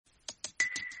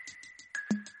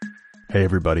Hey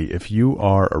everybody, if you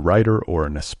are a writer or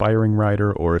an aspiring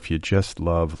writer, or if you just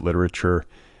love literature,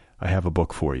 I have a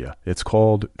book for you. It's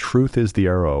called Truth is the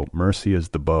Arrow, Mercy is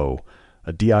the Bow,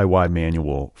 a DIY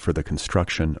manual for the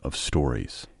construction of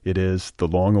stories. It is the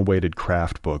long-awaited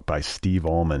craft book by Steve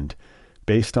Almond,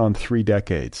 based on 3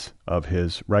 decades of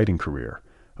his writing career,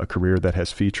 a career that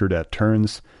has featured at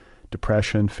turns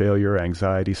depression, failure,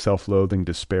 anxiety, self-loathing,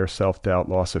 despair, self-doubt,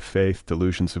 loss of faith,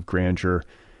 delusions of grandeur,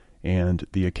 and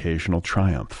the occasional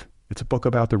triumph. It's a book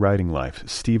about the writing life.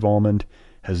 Steve Almond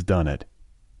has done it.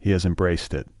 He has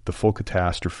embraced it, the full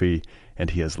catastrophe, and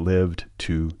he has lived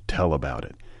to tell about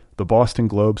it. The Boston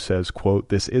Globe says, quote,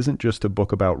 "This isn't just a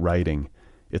book about writing,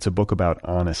 it's a book about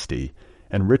honesty."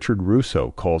 And Richard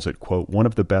Russo calls it, quote, "one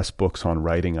of the best books on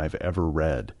writing I've ever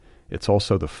read. It's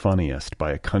also the funniest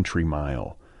by a country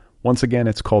mile." Once again,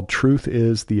 it's called Truth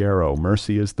is the Arrow,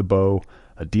 Mercy is the Bow,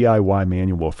 a DIY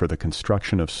manual for the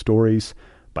construction of stories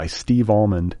by Steve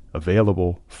Almond,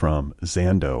 available from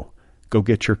Zando. Go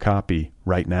get your copy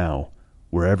right now,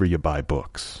 wherever you buy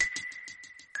books.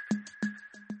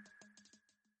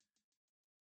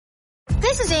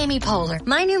 This is Amy Poehler.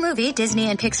 My new movie, Disney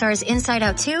and Pixar's Inside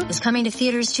Out 2, is coming to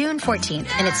theaters June 14th,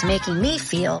 and it's making me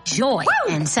feel joy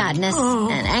and sadness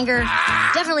and anger,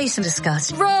 definitely some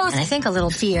disgust, and I think a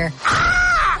little fear.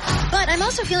 But I'm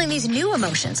also feeling these new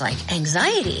emotions like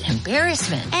anxiety,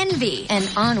 embarrassment, envy, and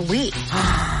ennui.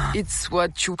 It's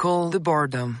what you call the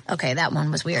boredom. Okay, that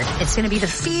one was weird. It's going to be the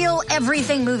feel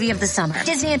everything movie of the summer.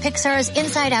 Disney and Pixar's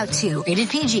Inside Out 2. Rated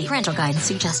PG. Parental guidance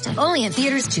suggested. Only in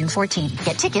theaters June 14th.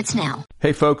 Get tickets now.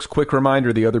 Hey folks, quick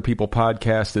reminder, the Other People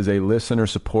Podcast is a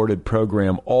listener-supported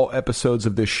program. All episodes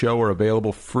of this show are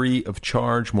available free of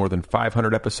charge, more than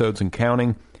 500 episodes and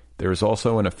counting. There is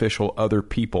also an official Other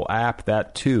People app.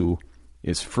 That, too,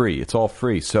 is free. It's all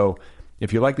free. So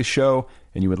if you like the show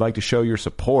and you would like to show your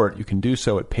support, you can do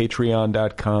so at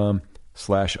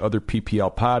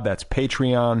patreon.com/otherpplpod. That's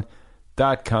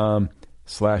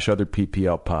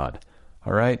patreon.com/otherpplpod.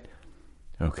 All right?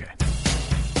 Okay.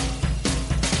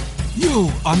 You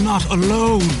are not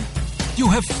alone. You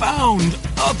have found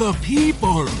other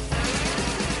people.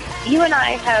 You and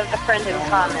I have a friend in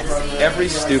common. Every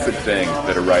stupid thing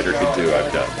that a writer could do,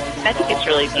 I've done. I think it's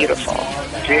really beautiful.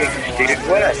 Jeez, Steve,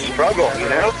 what a struggle, you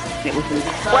know? It was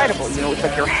incredible. You know, it's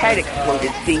like your head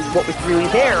exploded seeing what was really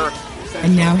there.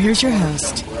 And now here's your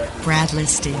host, Brad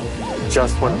Listy.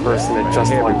 Just one person at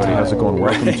just hey one everybody, time. how's it going?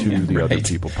 Welcome to the Other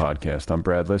People Podcast. I'm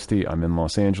Brad Listy. I'm in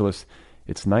Los Angeles.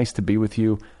 It's nice to be with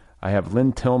you. I have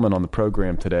Lynn Tillman on the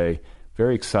program today.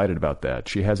 Very excited about that.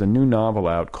 She has a new novel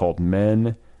out called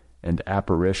Men and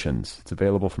Apparitions. It's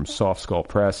available from Soft Skull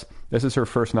Press. This is her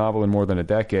first novel in more than a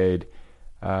decade.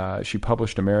 She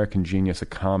published American Genius, a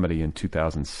comedy, in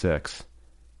 2006.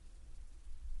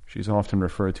 She's often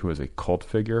referred to as a cult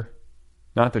figure.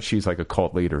 Not that she's like a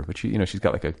cult leader, but she's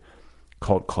got like a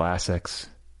cult classics,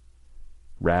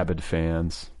 rabid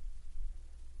fans,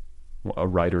 a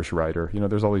writer's writer.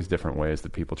 There's all these different ways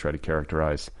that people try to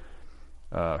characterize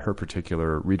her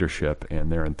particular readership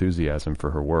and their enthusiasm for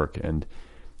her work, and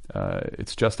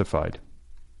it's justified.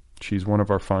 She's one of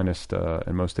our finest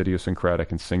and most idiosyncratic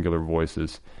and singular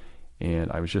voices,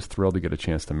 and I was just thrilled to get a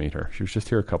chance to meet her. She was just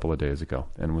here a couple of days ago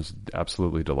and was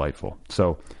absolutely delightful.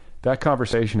 So that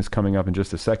conversation is coming up in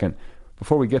just a second.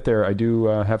 Before we get there, I do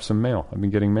have some mail. I've been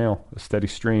getting mail, a steady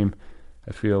stream.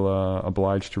 I feel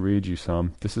obliged to read you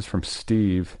some. This is from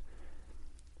Steve.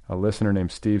 A listener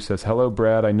named Steve says, "Hello,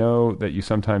 Brad. I know that you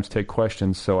sometimes take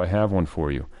questions, so I have one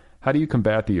for you. How do you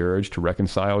combat the urge to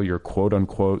reconcile your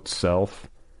quote-unquote self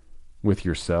with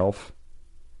yourself?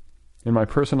 In my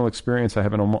personal experience, I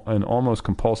have an almost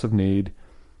compulsive need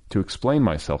to explain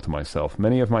myself to myself.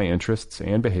 Many of my interests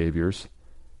and behaviors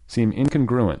seem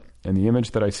incongruent, and the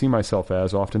image that I see myself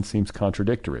as often seems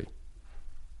contradictory.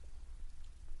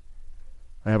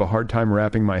 I have a hard time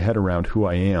wrapping my head around who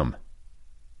I am.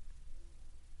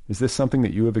 Is this something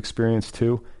that you have experienced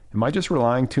too? Am I just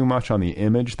relying too much on the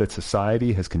image that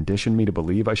society has conditioned me to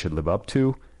believe I should live up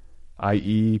to,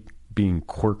 i.e. being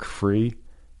quirk-free?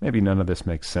 Maybe none of this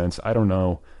makes sense. I don't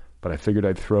know, but I figured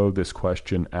I'd throw this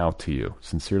question out to you.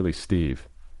 Sincerely, Steve."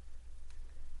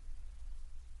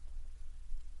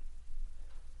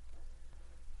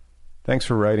 Thanks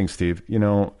for writing, Steve.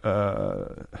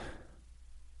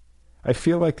 I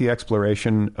feel like the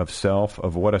exploration of self,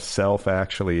 of what a self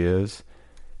actually is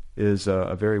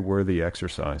a very worthy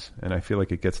exercise. And I feel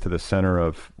like it gets to the center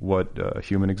of what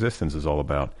human existence is all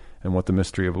about and what the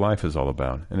mystery of life is all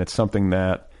about. And it's something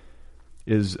that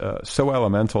is so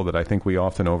elemental that I think we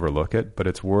often overlook it, but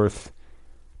it's worth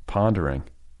pondering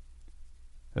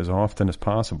as often as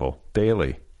possible,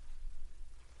 daily.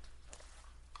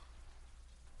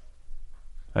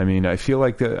 I mean, I feel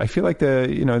like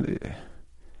the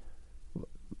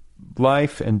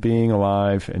life and being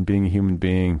alive and being a human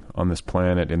being on this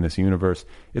planet, in this universe,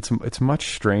 it's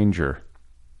much stranger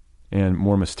and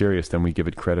more mysterious than we give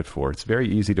it credit for. It's very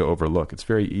easy to overlook. It's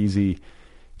very easy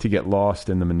to get lost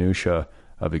in the minutia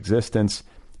of existence,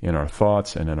 in our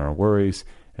thoughts and in our worries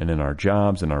and in our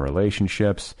jobs and our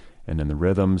relationships and in the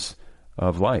rhythms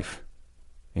of life.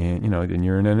 And, and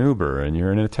you're in an Uber and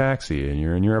you're in a taxi and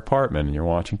you're in your apartment and you're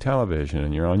watching television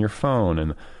and you're on your phone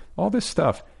and all this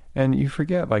stuff. And you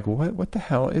forget, like, what the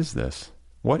hell is this?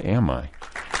 What am I?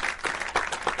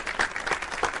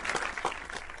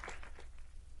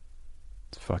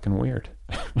 It's fucking weird.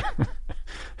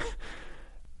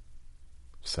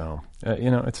 So,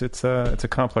 it's a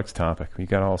complex topic. You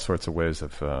got all sorts of ways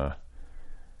of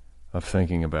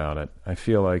thinking about it. I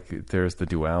feel like there's the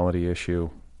duality issue,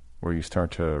 where you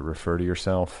start to refer to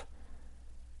yourself,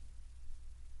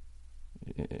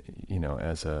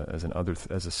 as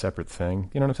a separate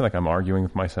thing. You know what I'm saying? Like, I'm arguing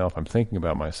with myself. I'm thinking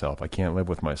about myself. I can't live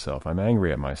with myself. I'm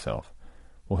angry at myself.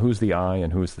 Well, who's the I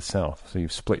and who's the self? So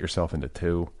you've split yourself into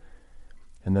two.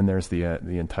 And then there's the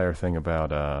entire thing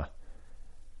about,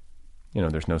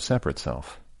 there's no separate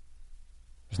self.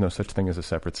 There's no such thing as a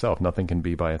separate self. Nothing can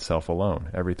be by itself alone.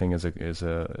 Everything is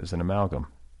an amalgam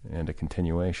and a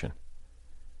continuation.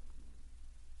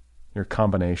 You're a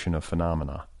combination of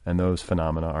phenomena, and those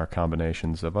phenomena are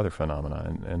combinations of other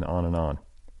phenomena, and on and on.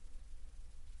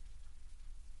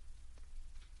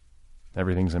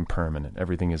 Everything's impermanent.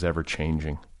 Everything is ever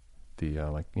changing. The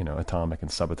atomic and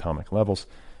subatomic levels.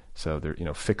 So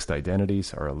they're, fixed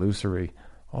identities are illusory,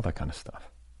 all that kind of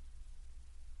stuff.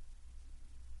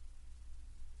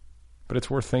 But it's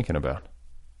worth thinking about.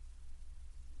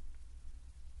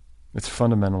 It's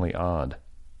fundamentally odd.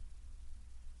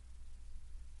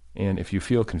 And if you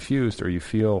feel confused or you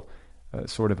feel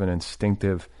sort of an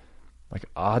instinctive, like,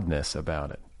 oddness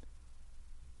about it,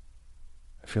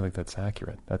 I feel like that's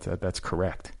accurate. That's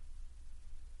correct.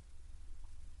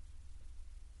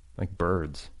 Like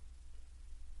birds.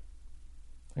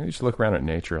 I just look around at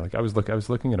nature. Like I was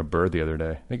looking at a bird the other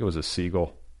day. I think it was a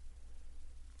seagull.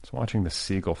 I was watching the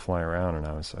seagull fly around, and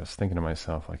I was thinking to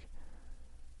myself, like,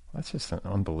 that's just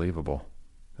unbelievable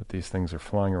that these things are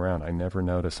flying around. I never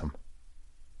notice them.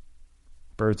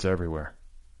 Birds everywhere.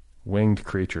 Winged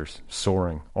creatures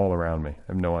soaring all around me. I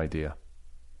have no idea.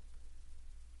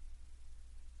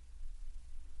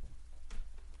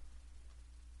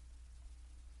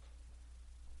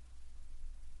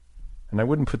 And I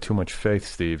wouldn't put too much faith,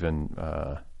 Steve, in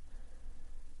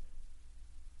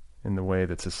the way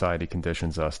that society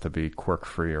conditions us to be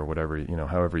quirk-free or whatever,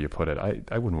 however you put it.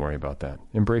 I wouldn't worry about that.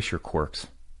 Embrace your quirks.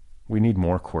 We need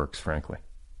more quirks, frankly.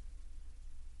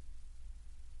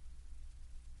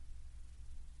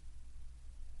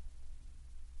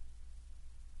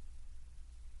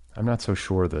 I'm not so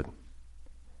sure that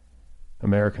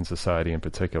American society in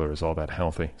particular is all that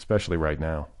healthy, especially right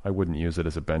now. I wouldn't use it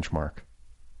as a benchmark.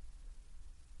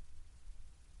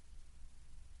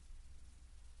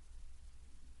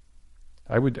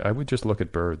 I would just look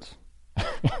at birds. I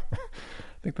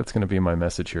think that's going to be my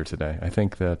message here today. I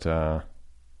think that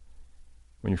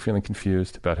when you're feeling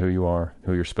confused about who you are,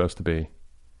 who you're supposed to be,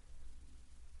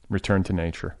 return to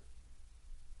nature.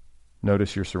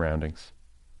 Notice your surroundings.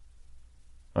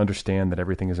 Understand that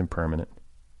everything is impermanent.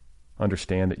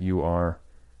 Understand that you are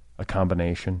a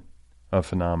combination of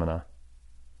phenomena.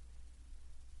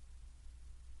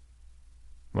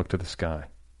 Look to the sky.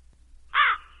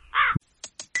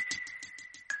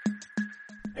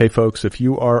 Hey folks, if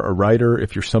you are a writer,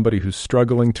 if you're somebody who's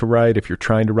struggling to write, if you're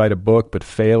trying to write a book but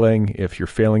failing, if you're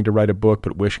failing to write a book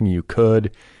but wishing you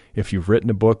could, if you've written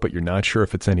a book but you're not sure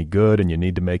if it's any good and you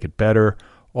need to make it better,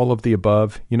 all of the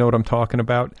above, you know what I'm talking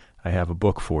about? I have a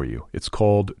book for you. It's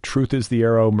called Truth is the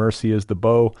Arrow, Mercy is the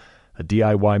Bow, a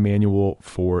DIY manual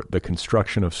for the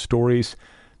construction of stories.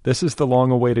 This is the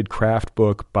long-awaited craft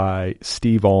book by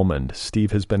Steve Almond.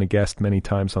 Steve has been a guest many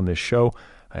times on this show.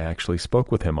 I actually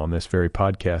spoke with him on this very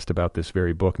podcast about this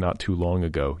very book not too long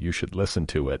ago. You should listen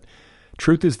to it.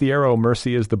 Truth is the Arrow,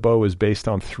 Mercy is the Bow is based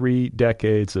on 3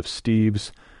 decades of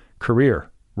Steve's career,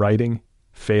 writing,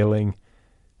 failing,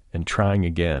 and trying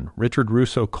again. Richard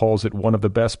Russo calls it one of the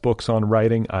best books on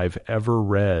writing I've ever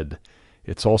read.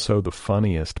 It's also the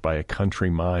funniest by a country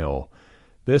mile.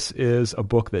 This is a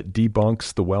book that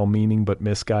debunks the well-meaning but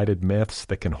misguided myths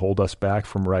that can hold us back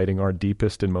from writing our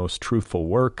deepest and most truthful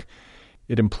work.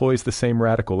 It employs the same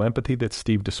radical empathy that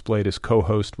Steve displayed as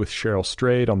co-host with Cheryl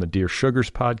Strayed on the Dear Sugars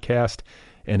podcast,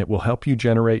 and it will help you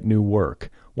generate new work.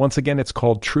 Once again, it's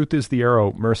called Truth is the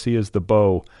Arrow, Mercy is the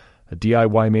Bow, a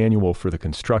DIY manual for the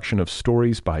construction of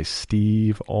stories by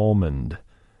Steve Almond,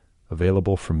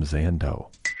 available from Zando.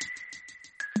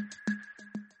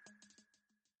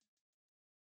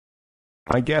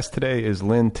 My guest today is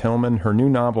Lynn Tillman. Her new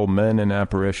novel, Men and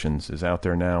Apparitions, is out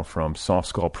there now from Soft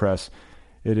Skull Press.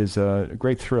 It is a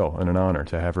great thrill and an honor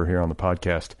to have her here on the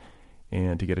podcast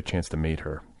and to get a chance to meet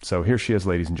her. So here she is,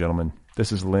 ladies and gentlemen.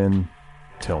 This is Lynn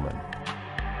Tillman.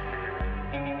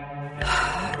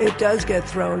 It does get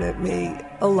thrown at me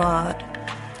a lot,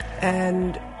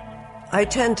 and I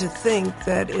tend to think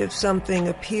that if something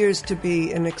appears to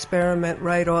be an experiment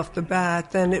right off the bat,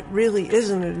 then it really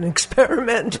isn't an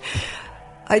experiment.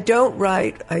 I don't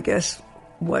write, I guess,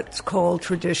 what's called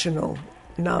traditional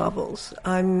novels.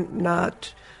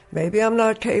 Maybe I'm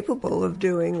not capable of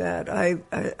doing that.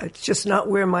 It's just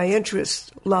not where my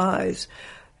interest lies.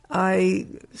 I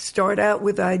start out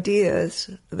with ideas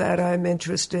that I'm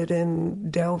interested in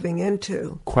delving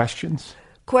into. Questions.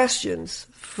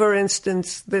 For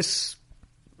instance, this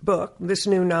book, this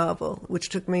new novel, which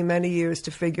took me many years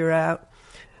to figure out,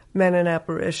 Men and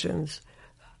Apparitions.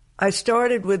 I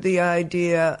started with the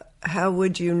idea, how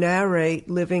would you narrate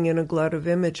living in a glut of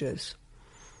images?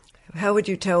 How would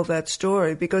you tell that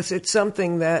story? Because it's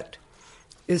something that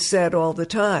is said all the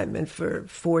time. And for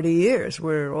 40 years,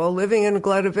 we're all living in a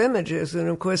glut of images. And,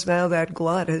 of course, now that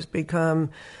glut has become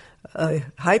a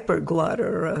hyper glut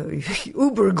or a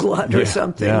uber glut or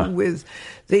something with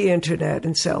the Internet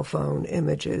and cell phone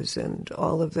images and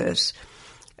all of this.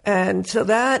 And so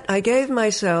that I gave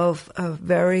myself a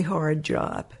very hard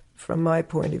job from my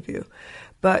point of view.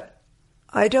 But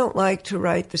I don't like to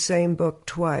write the same book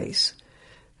twice.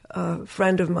 A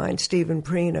friend of mine, Stephen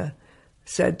Prina,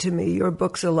 said to me, your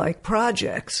books are like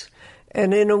projects.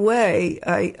 And in a way,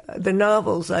 the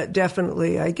novels,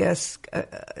 definitely, I guess,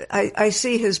 I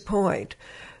see his point,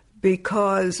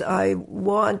 because I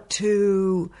want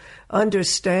to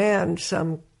understand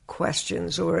some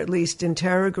questions, or at least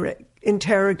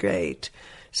interrogate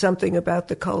something about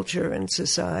the culture and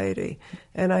society.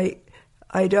 And I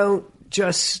don't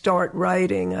just start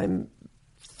writing. I'm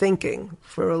thinking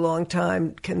for a long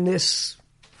time, can this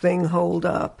thing hold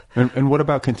up? And what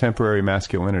about contemporary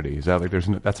masculinity? Is that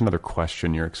that's another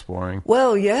question you're exploring?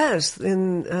 Well, yes.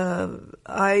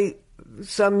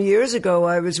 Some years ago,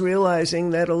 I was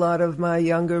realizing that a lot of my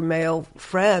younger male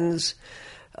friends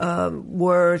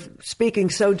were speaking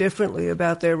so differently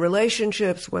about their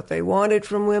relationships, what they wanted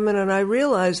from women, and I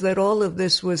realized that all of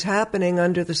this was happening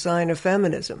under the sign of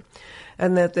feminism,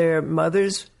 and that their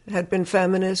mothers had been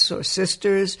feminists, or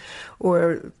sisters,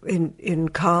 or in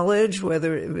college,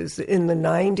 whether it was in the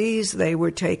 90s, they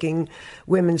were taking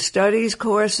women's studies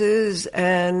courses,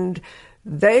 and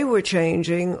they were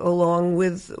changing along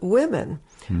with women,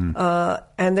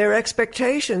 and their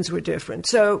expectations were different.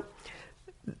 So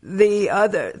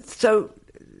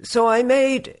I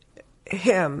made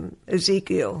him,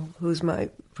 Ezekiel, who's my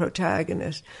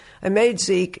protagonist, I made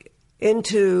Zeke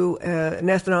into an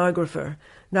ethnographer,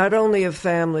 not only of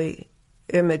family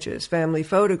images, family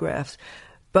photographs,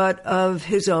 but of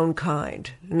his own kind.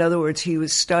 In other words, he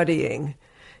was studying,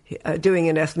 doing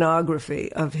an ethnography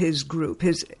of his group,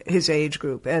 his age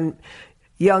group, and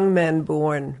young men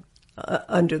born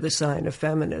under the sign of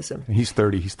feminism. He's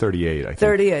 38, I think.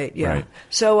 38, yeah. Right.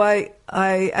 So I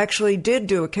actually did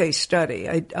do a case study.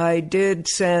 I did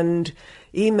send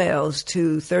emails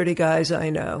to 30 guys I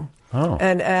know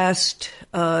and asked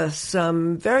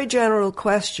some very general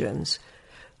questions.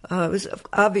 It was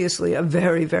obviously a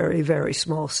very, very, very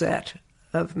small set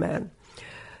of men.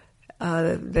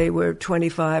 They were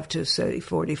 25 to, say,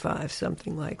 45,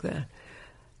 something like that.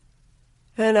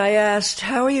 And I asked,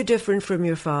 how are you different from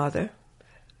your father?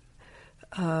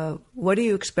 What do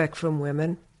you expect from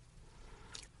women?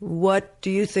 What do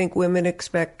you think women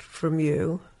expect from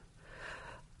you?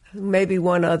 Maybe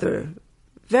one other,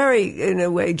 very, in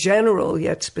a way, general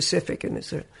yet specific.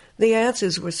 The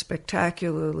answers were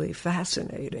spectacularly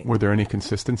fascinating. Were there any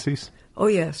consistencies? Oh,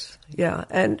 yes, yeah.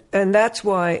 And that's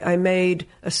why I made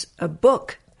a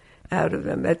book out of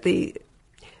them. At the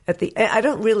end, I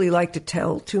don't really like to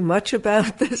tell too much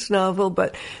about this novel,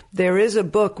 but there is a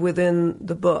book within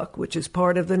the book, which is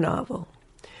part of the novel.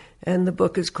 And the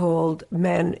book is called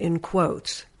Men in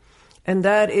Quotes. And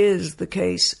that is the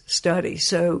case study.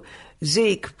 So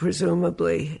Zeke,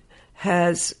 presumably,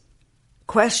 has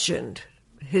questioned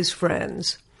his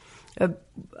friends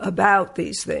about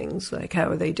these things, like how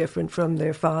are they different from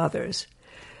their fathers.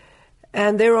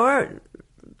 And there are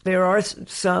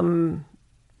some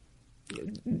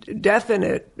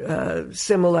definite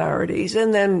similarities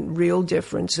and then real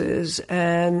differences.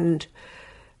 And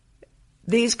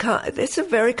it's a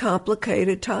very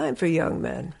complicated time for young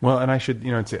men. Well, and I should,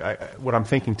 what I'm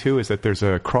thinking too is that there's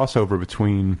a crossover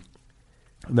between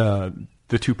the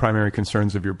two primary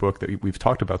concerns of your book that we've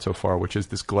talked about so far, which is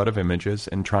this glut of images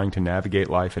and trying to navigate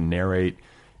life and narrate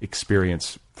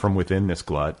experience from within this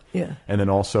glut. Yeah. And then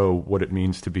also what it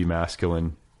means to be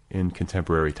masculine in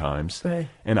contemporary times. Right.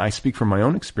 And I speak from my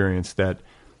own experience that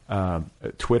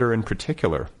Twitter in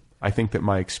particular, I think that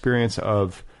my experience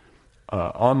of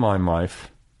online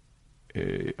life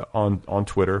on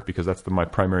Twitter, because that's my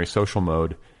primary social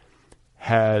mode,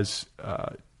 has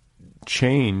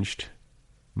changed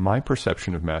my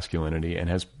perception of masculinity and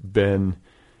has been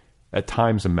at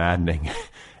times a maddening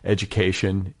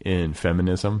education in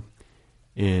feminism,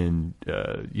 in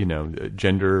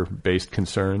gender-based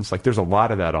concerns. Like there's a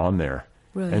lot of that on there.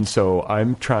 Right. And so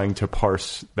I'm trying to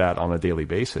parse that on a daily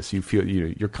basis. You feel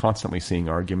you're constantly seeing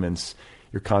arguments.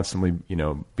 You're constantly,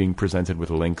 being presented with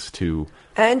links to.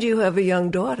 And you have a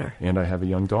young daughter. And I have a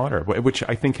young daughter, which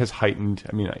I think has heightened.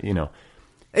 I mean,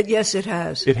 Yes, it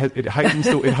has. It heightens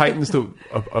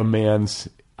a man's.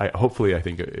 Hopefully, I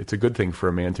think it's a good thing for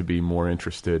a man to be more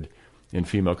interested in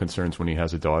female concerns when he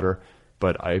has a daughter.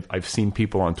 But I've seen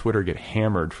people on Twitter get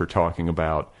hammered for talking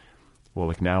about, well,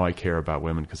 like now I care about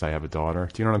women because I have a daughter.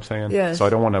 Do you know what I'm saying? Yes. So I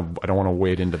don't want to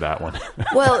wade into that one.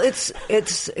 Well,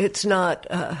 it's not.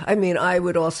 I mean, I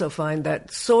would also find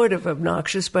that sort of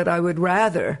obnoxious, but I would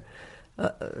rather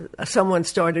someone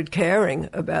started caring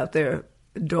about their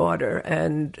daughter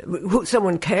and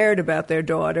someone cared about their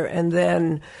daughter and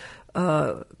then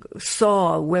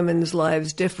saw women's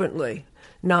lives differently,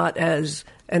 not as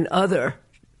an other.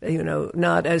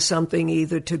 Not as something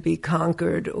either to be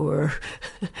conquered or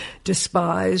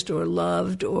despised or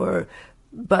loved,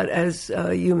 but as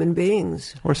human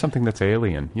beings. Or something that's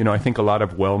alien. I think a lot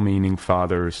of well-meaning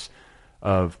fathers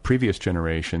of previous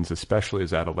generations, especially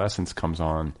as adolescence comes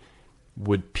on,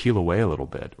 would peel away a little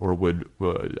bit, or would,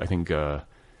 I think,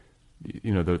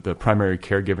 the primary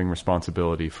caregiving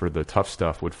responsibility for the tough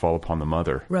stuff would fall upon the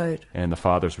mother. Right. And the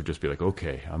fathers would just be like,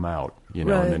 okay, I'm out, Right.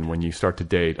 And then when you start to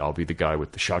date, I'll be the guy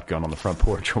with the shotgun on the front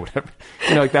porch or whatever.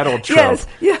 Like that old trope.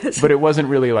 Yes. But it wasn't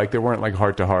really like, there weren't like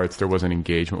heart-to-hearts, there wasn't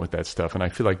engagement with that stuff. And I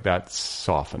feel like that's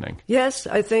softening. Yes,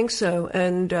 I think so.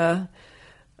 And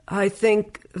I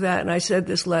think that, and I said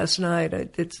this last night, I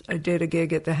did a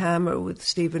gig at the Hammer with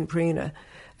Stephen Prina,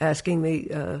 asking me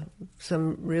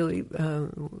some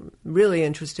really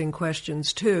interesting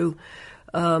questions, too,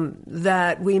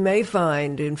 that we may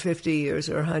find in 50 years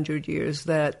or 100 years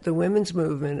that the women's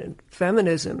movement and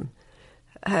feminism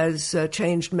has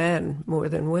changed men more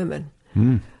than women.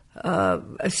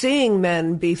 Seeing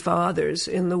men be fathers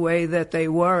in the way that they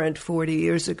weren't 40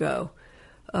 years ago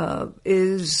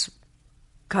is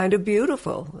kind of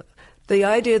beautiful. The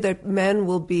idea that men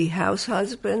will be house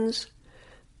husbands,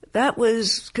 that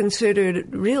was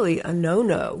considered really a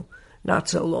no-no not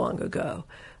so long ago.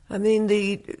 I mean,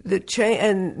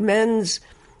 and men's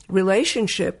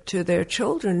relationship to their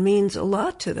children means a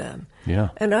lot to them. Yeah.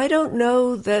 And I don't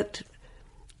know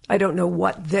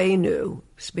what they knew,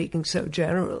 speaking so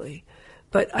generally,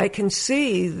 but I can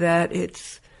see that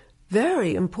it's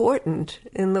very important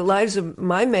in the lives of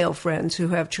my male friends who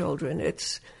have children.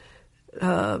 It's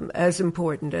as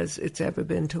important as it's ever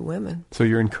been to women. So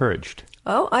you're encouraged.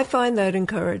 Oh, I find that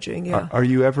encouraging, yeah. Are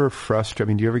you ever frustrated? I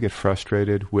mean, do you ever get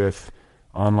frustrated with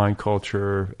online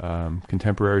culture,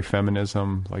 contemporary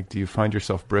feminism? Like, do you find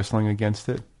yourself bristling against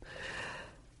it?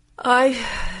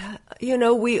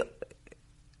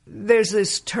 There's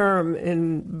this term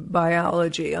in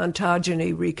biology,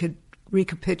 ontogeny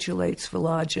recapitulates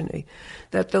phylogeny,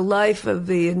 that the life of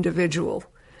the individual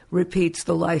repeats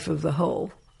the life of the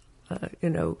whole.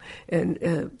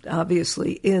 And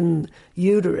obviously in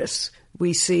uterus,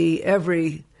 we see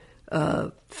every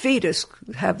fetus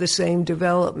have the same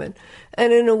development.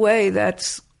 And in a way,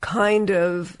 that's kind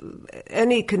of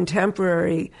any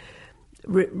contemporary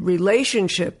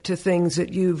relationship to things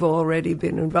that you've already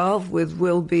been involved with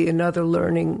will be another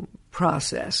learning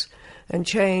process and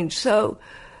change. So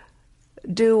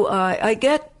I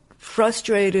get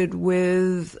frustrated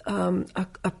with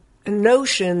a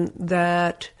notion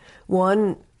that,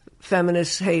 one,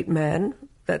 feminists hate men.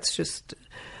 That's just,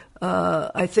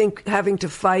 I think having to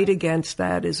fight against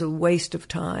that is a waste of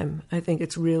time. I think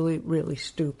it's really, really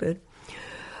stupid.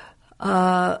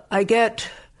 I get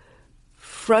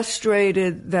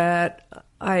frustrated that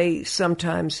I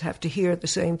sometimes have to hear the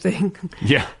same thing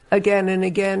again and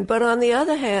again. But on the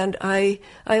other hand, I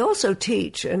also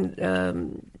teach,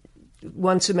 and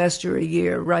one semester a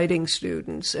year, writing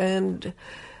students, and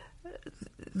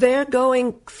they're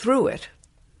going through it.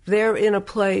 They're in a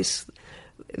place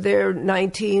they're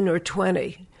 19 or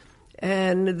 20,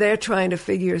 and they're trying to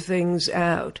figure things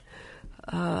out.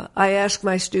 I ask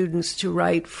my students to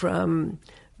write from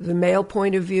the male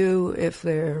point of view if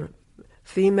they're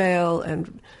female,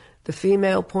 and the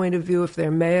female point of view if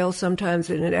they're male, sometimes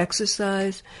in an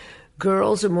exercise.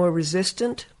 Girls are more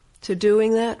resistant to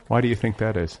doing that. Why do you think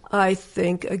that is? I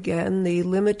think, again, the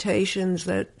limitations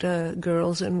that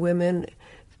girls and women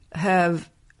have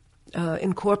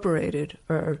incorporated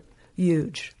are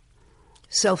huge.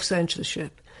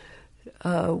 Self-censorship.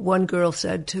 One girl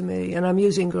said to me, and I'm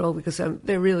using girl because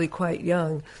they're really quite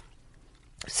young,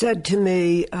 said to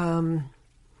me,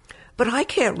 but I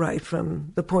can't write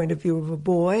from the point of view of a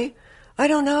boy. I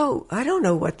don't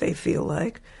know what they feel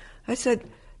like. I said,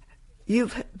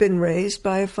 you've been raised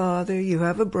by a father, you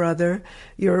have a brother,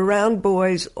 you're around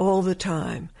boys all the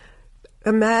time.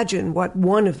 Imagine what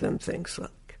one of them thinks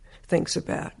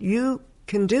about. You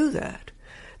can do that.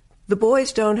 The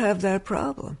boys don't have that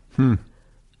problem.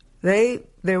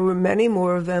 There were many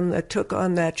more of them that took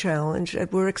on that challenge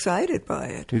that were excited by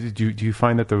it. Do you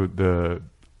find that the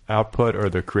output or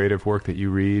the creative work that you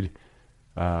read,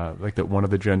 like that one of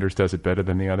the genders does it better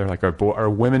than the other? Like are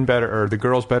women better, or the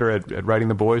girls better at writing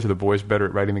the boys, or the boys better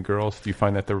at writing the girls? Do you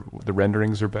find that the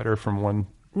renderings are better from one?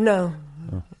 No.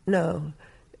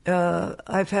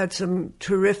 I've had some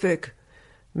terrific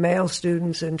male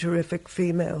students and terrific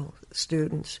female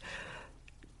students.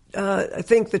 I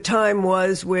think the time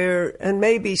was where, and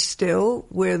maybe still,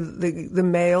 where the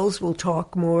males will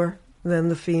talk more than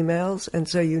the females, and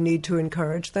so you need to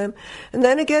encourage them. And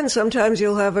then again, sometimes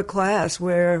you'll have a class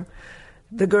where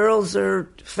the girls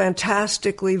are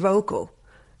fantastically vocal,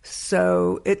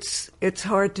 so it's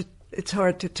hard to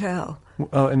tell.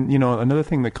 And another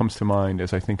thing that comes to mind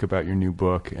as I think about your new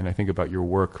book and I think about your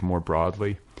work more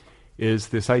broadly is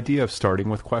this idea of starting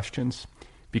with questions.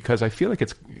 Because I feel like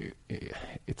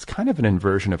it's kind of an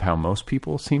inversion of how most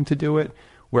people seem to do it,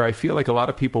 where I feel like a lot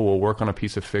of people will work on a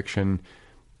piece of fiction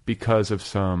because of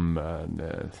some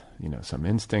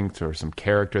instinct or some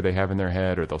character they have in their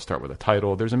head, or they'll start with a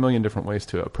title. There's a million different ways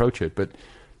to approach it, but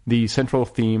the central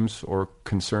themes or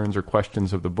concerns or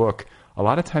questions of the book a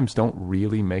lot of times don't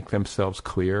really make themselves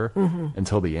clear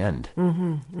until the end.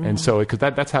 And so, because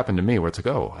that's happened to me, where it's like,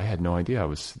 oh, I had no idea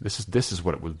this is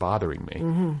what it was bothering me.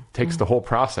 It takes the whole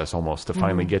process almost to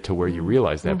finally get to where you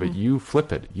realize that, but you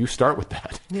flip it. You start with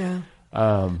that. Yeah.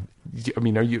 I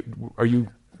mean, are you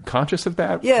conscious of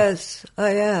that? Yes, I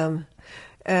am.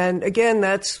 And again,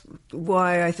 that's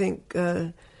why I think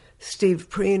Steve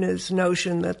Prina's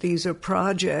notion that these are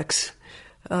projects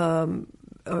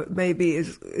maybe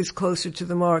is closer to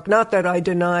the mark. Not that I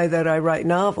deny that I write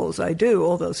novels. I do,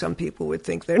 although some people would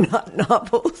think they're not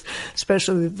novels,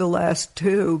 especially the last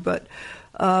two. But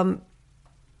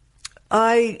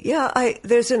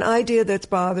there's an idea that's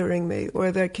bothering me,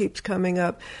 or that keeps coming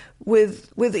up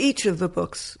with each of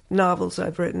the novels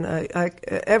I've written.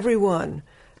 Every one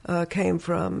came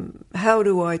from, how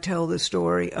do I tell the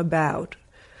story about?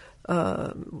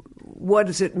 What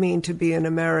does it mean to be an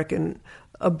American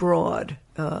abroad?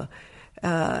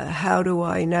 How do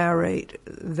I narrate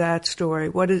that story?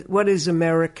 What is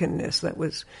Americanness that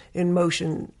was in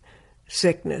motion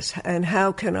sickness? And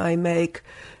how can I make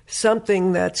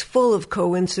something that's full of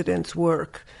coincidence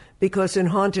work? Because in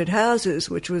Haunted Houses,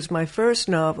 which was my first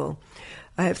novel,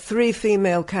 I have 3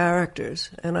 female characters,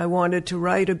 and I wanted to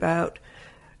write about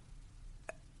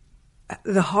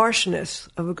the harshness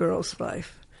of a girl's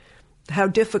life, how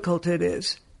difficult it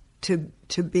is to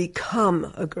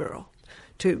become a girl,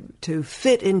 to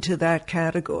fit into that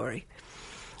category.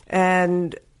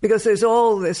 And because there's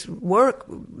all this work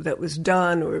that was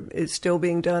done or is still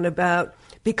being done about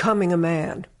becoming a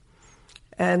man,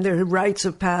 and there are rites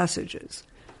of passages.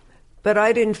 But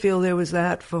I didn't feel there was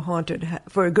that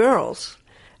for girls.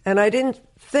 And I didn't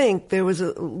think there was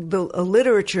a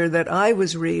literature that I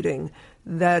was reading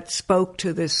that spoke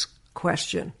to this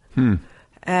question.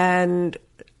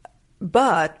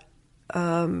 But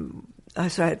I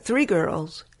had 3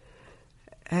 girls,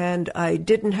 and I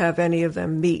didn't have any of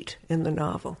them meet in the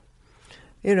novel.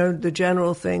 The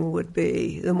general thing would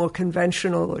be, the more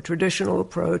conventional or traditional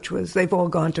approach was they've all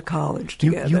gone to college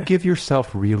together. You give yourself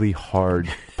really hard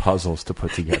puzzles to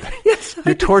put together. Yes,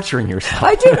 You're torturing yourself.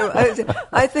 I do.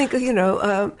 I think,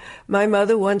 my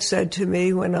mother once said to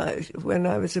me when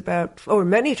I was about, or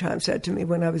many times said to me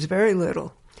when I was very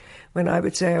little, when I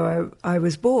would say I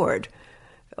was bored,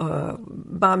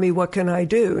 Mommy, what can I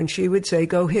do? And she would say,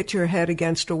 go hit your head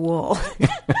against a wall.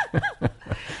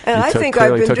 And I think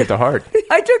I took it to heart.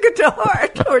 I took it to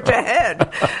heart or to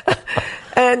head.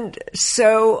 And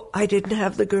so I didn't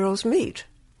have the girls meet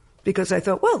because I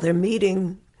thought, well, they're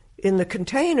meeting in the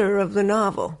container of the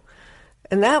novel.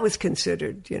 And that was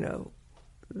considered,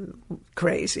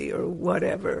 crazy or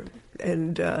whatever.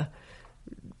 And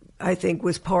I think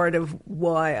was part of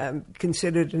why I'm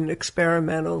considered an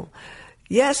experimental.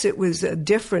 Yes, it was a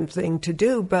different thing to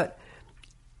do, but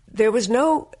there was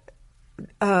no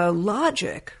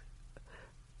logic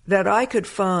that I could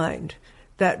find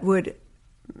that would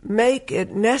make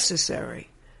it necessary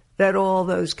that all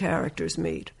those characters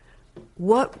meet.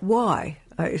 Why,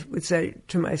 I would say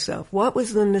to myself, what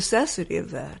was the necessity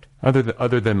of that?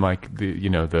 Other than like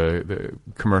the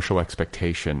commercial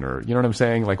expectation, or you know what I'm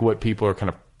saying, like what people are kind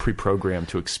of pre-programmed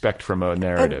to expect from a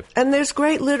narrative. And there's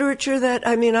great literature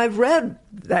I've read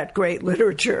that great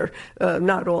literature,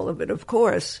 not all of it, of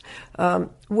course,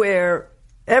 where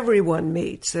everyone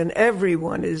meets and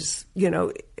everyone is,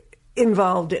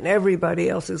 involved in everybody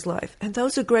else's life. And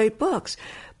those are great books.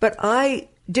 But I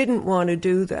didn't want to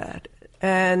do that.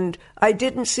 And I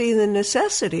didn't see the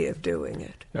necessity of doing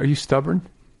it. Are you stubborn?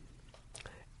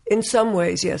 In some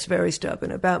ways, yes, very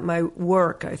stubborn about my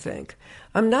work, I think.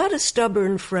 I'm not a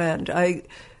stubborn friend. I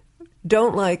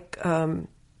don't like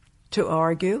to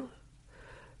argue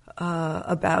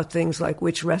about things like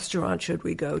which restaurant should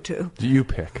we go to. Do you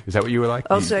pick? Is that what you would like?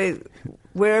 I'll say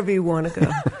wherever you want to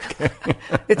go. Okay.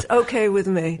 It's okay with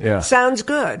me. Yeah. Sounds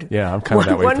good. Yeah, I'm kind of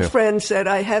that way too. One friend said,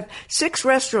 I have 6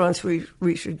 restaurants we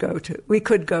could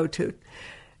go to.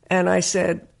 And I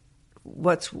said,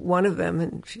 what's one of them?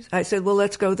 And I said, well,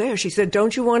 let's go there. She said,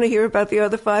 don't you want to hear about the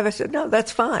other 5? I said, no,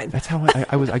 that's fine. That's how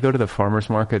I go to the farmer's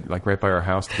market, like right by our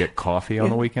house, to get coffee on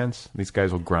the weekends. These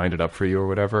guys will grind it up for you or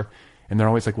whatever. And they're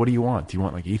always like, what do you want? Do you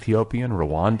want like Ethiopian,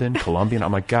 Rwandan, Colombian?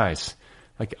 I'm like, guys,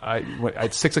 like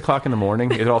at 6 o'clock in the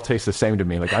morning, it all tastes the same to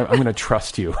me. Like, I'm going to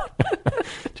trust you.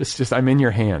 just I'm in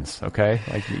your hands, okay?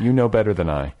 Like, you know better than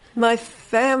I. My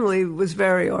family was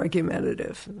very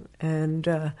argumentative, and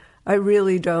I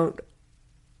really don't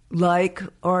like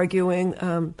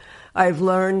arguing. I've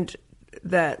learned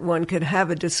that one can have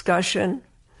a discussion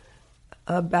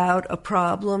about a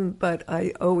problem, but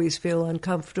I always feel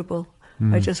uncomfortable.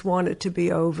 I just want it to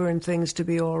be over and things to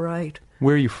be all right.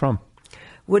 Where are you from?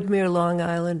 Woodmere, Long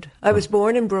Island. I was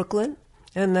born in Brooklyn,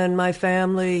 and then my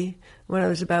family, when I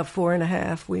was about 4 and a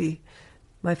half,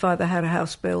 my father had a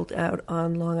house built out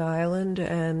on Long Island,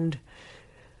 and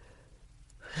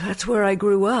that's where I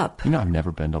grew up. I've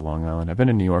never been to Long Island. I've been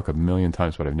to New York a million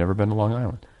times, but I've never been to Long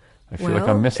Island. I feel like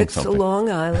I'm missing something. It's a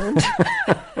Long Island.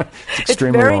 It's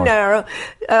very long. Narrow.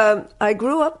 I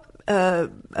grew up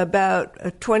about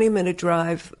a 20-minute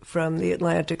drive from the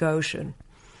Atlantic Ocean.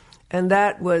 And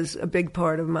that was a big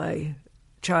part of my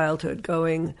childhood,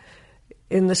 going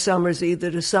in the summers either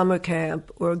to summer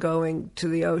camp or going to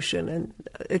the ocean. And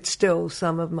it's still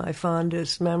some of my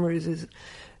fondest memories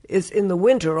is in the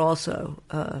winter also.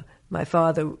 My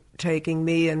father taking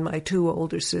me and my 2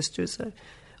 older sisters.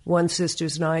 One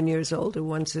sister's 9 years older,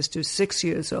 one sister's 6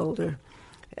 years older,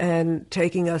 and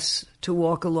taking us to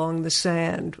walk along the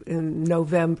sand in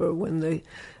November when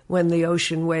the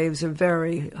ocean waves are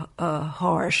very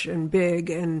harsh and big,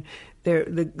 and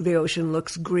the ocean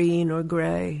looks green or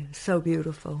gray. So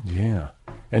beautiful. Yeah.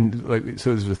 And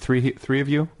so there's three of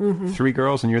you? Mm-hmm. 3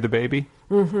 girls, and you're the baby?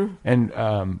 Mm-hmm.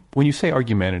 And when you say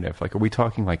argumentative, like, are we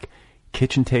talking like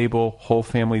kitchen table, whole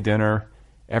family dinner,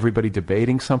 everybody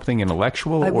debating something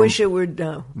intellectual? I wish it were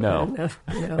no. No.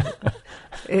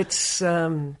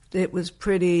 It was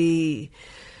pretty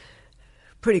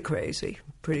crazy.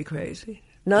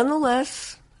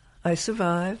 Nonetheless, I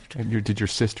survived. And did your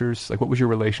sisters, what was your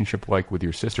relationship like with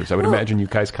your sisters? I would imagine you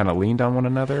guys kind of leaned on one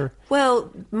another.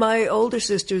 Well, my older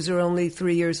sisters are only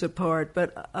 3 years apart,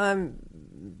 but I'm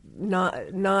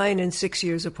 9 and 6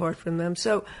 years apart from them.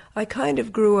 So I kind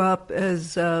of grew up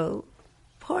as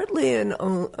partly an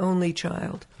only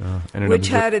child, which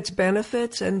had its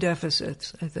benefits and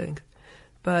deficits, I think.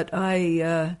 But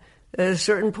at a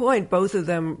certain point, both of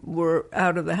them were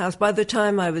out of the house. By the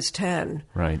time I was 10,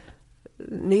 right,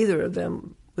 neither of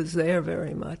them was there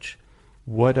very much.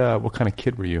 What kind of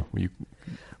kid were you?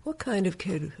 What kind of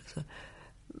kid?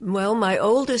 Well, my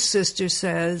oldest sister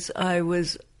says I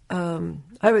was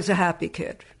a happy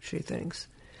kid, she thinks.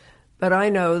 But I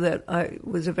know that I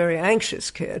was a very anxious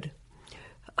kid.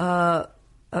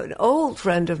 An old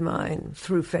friend of mine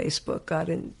through Facebook got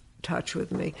in touch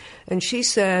with me, and she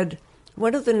said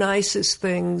one of the nicest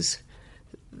things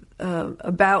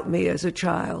about me as a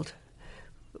child,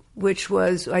 which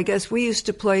was, I guess we used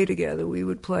to play together. We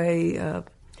would play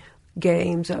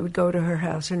games. I would go to her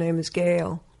house. Her name is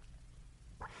Gail.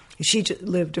 She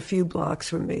lived a few blocks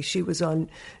from me. She was on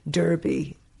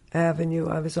Derby Avenue.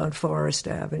 I was on Forest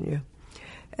Avenue.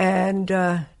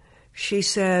 And she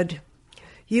said,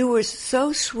 You were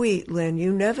so sweet, Lynn.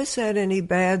 You never said any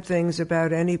bad things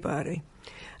about anybody.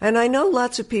 And I know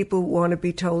lots of people want to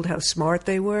be told how smart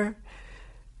they were,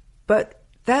 but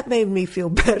that made me feel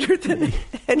better than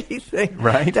anything.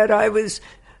 Right? That I was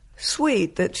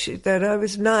sweet, that I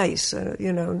was nice,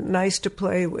 nice to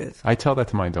play with. I tell that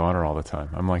to my daughter all the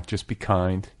time. I'm like, just be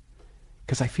kind.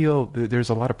 Because I feel there's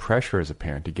a lot of pressure as a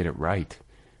parent to get it right.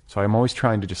 So I'm always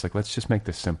trying to just like, let's just make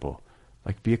this simple.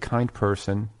 Like, be a kind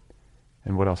person.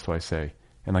 And what else do I say?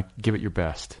 And like, give it your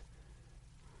best.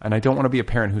 And I don't want to be a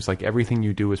parent who's like, everything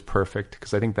you do is perfect,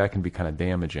 because I think that can be kind of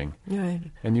damaging. Right.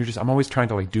 And I'm always trying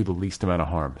to like do the least amount of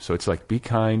harm. So it's like, be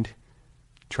kind,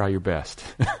 try your best.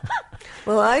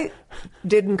 Well, I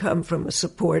didn't come from a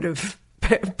supportive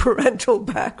parental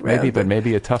background.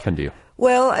 Maybe it toughened you.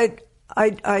 Well,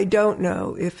 I don't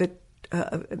know if it,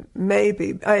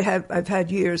 maybe. I've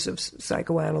had years of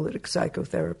psychoanalytic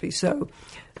psychotherapy, so.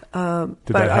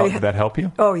 Did that help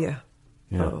you? Oh, yeah.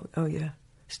 Yeah. Oh, yeah.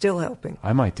 Still helping.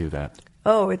 I might do that.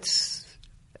 Oh,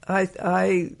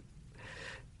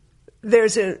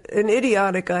 there's an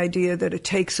idiotic idea that it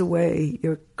takes away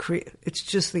it's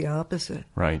just the opposite.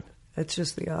 Right. It's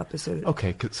just the opposite.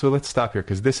 Okay, so let's stop here,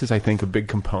 because this is, I think, a big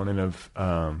component of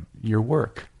your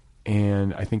work.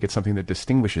 And I think it's something that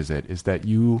distinguishes it, is that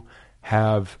you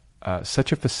have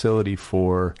such a facility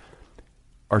for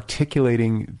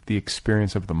articulating the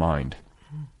experience of the mind.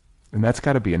 And that's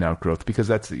got to be an outgrowth, because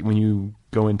that's when you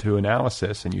go into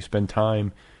analysis and you spend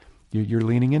time, you're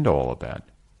leaning into all of that.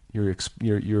 You're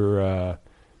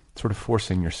sort of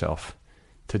forcing yourself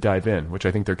to dive in, which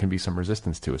I think there can be some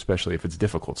resistance to, especially if it's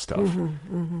difficult stuff.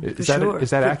 Mm-hmm, is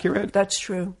that accurate? That's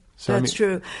true. So, that's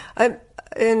true.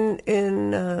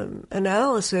 In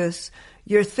analysis,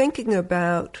 you're thinking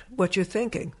about what you're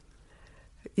thinking.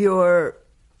 You're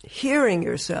hearing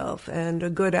yourself, and a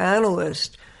good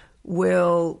analyst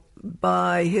will,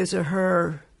 by his or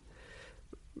her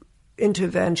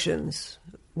interventions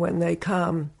when they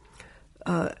come,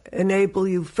 enable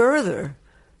you further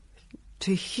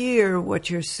to hear what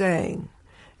you're saying.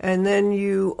 And then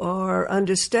you are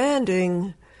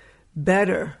understanding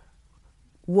better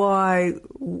why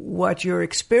what you're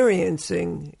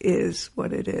experiencing is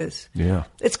what it is. Yeah.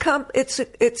 It's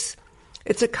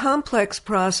a complex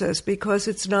process, because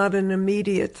it's not an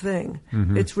immediate thing.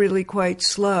 Mm-hmm. It's really quite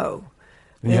slow.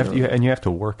 And you have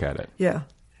to work at it. Yeah.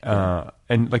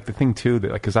 And like the thing too,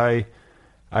 that because I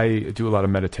do a lot of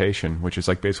meditation, which is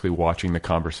like basically watching the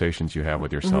conversations you have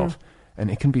with yourself, mm-hmm.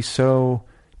 and it can be so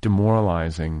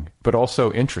demoralizing, but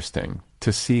also interesting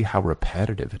to see how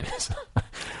repetitive it is.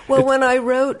 Well, when I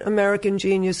wrote American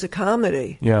Genius, a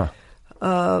comedy, yeah,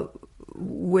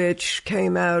 which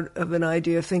came out of an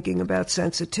idea of thinking about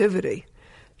sensitivity,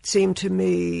 it seemed to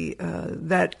me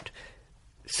that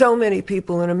so many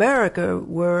people in America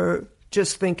were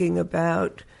just thinking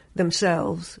about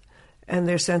themselves and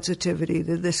their sensitivity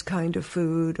to this kind of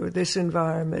food or this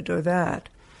environment or that.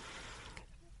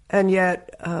 And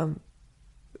yet,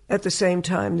 at the same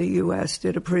time, the U.S.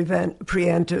 did a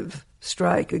preemptive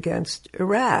strike against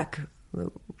Iraq.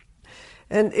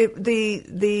 And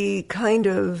the kind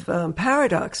of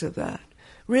paradox of that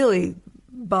really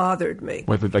bothered me.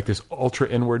 With like this ultra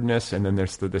inwardness, and then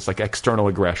there's this like external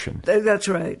aggression. That's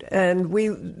right. And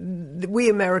we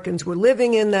Americans were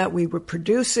living in that. We were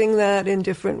producing that in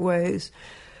different ways.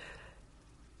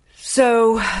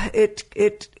 So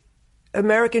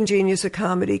American Genius, a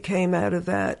comedy, came out of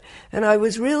that. And I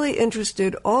was really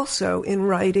interested also in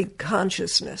writing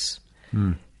consciousness.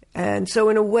 And so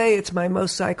in a way, it's my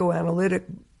most psychoanalytic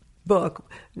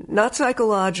book. Not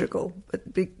psychological,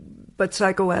 but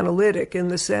psychoanalytic, in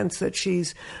the sense that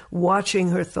she's watching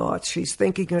her thoughts, she's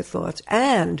thinking her thoughts,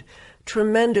 and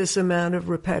tremendous amount of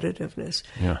repetitiveness.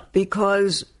 Yeah.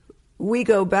 Because we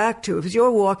go back to, if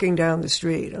you're walking down the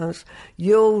street,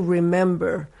 you'll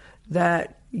remember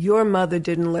that your mother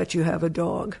didn't let you have a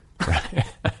dog. Right.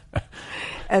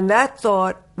 And that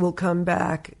thought will come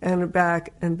back and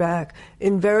back and back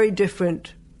in very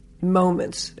different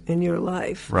moments in your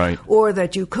life. Right. Or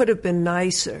that you could have been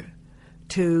nicer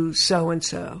to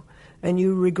so-and-so, and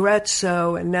you regret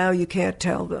so, and now you can't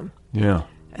tell them. Yeah.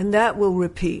 And that will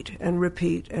repeat and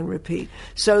repeat and repeat.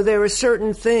 So there are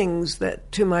certain things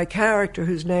that, to my character,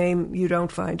 whose name you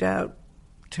don't find out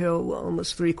till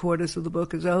almost 3/4 of the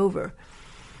book is over,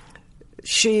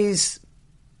 she's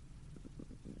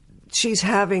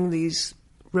having these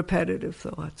repetitive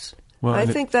thoughts. Well, I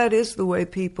think that is the way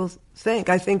people think.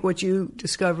 I think what you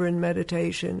discover in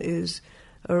meditation is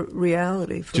a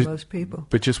reality for most people.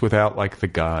 But just without like the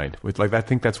guide. I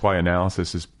think that's why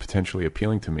analysis is potentially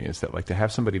appealing to me, is that like to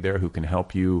have somebody there who can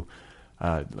help you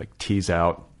like tease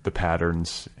out the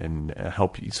patterns and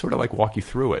help you, sort of like walk you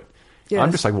through it. Yes.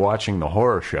 I'm just like watching the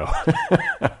horror show,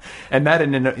 and that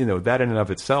in and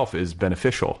of itself is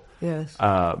beneficial. Yes.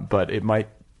 But it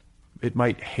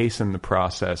might hasten the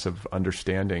process of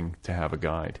understanding to have a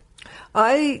guide.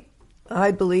 I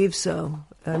believe so.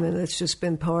 I mean, it's just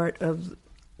been part of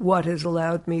what has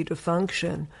allowed me to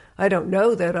function. I don't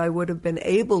know that I would have been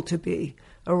able to be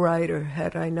a writer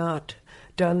had I not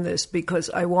done this, because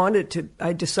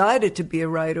I decided to be a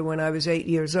writer when I was 8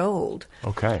 years old.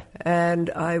 Okay. And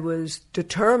I was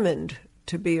determined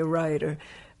to be a writer,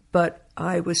 but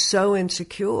I was so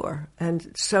insecure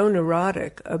and so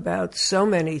neurotic about so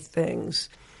many things,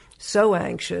 so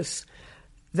anxious,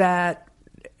 that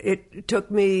it took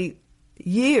me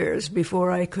years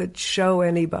before I could show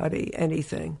anybody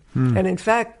anything. And in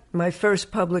fact, my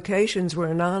first publications were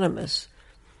anonymous.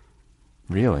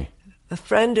 Really? A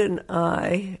friend and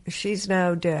I, she's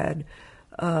now dead,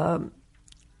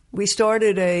 we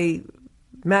started a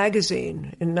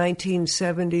magazine in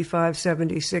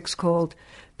 1975-76 called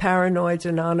Paranoids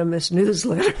Anonymous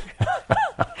Newsletter.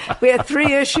 We had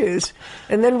 3 issues,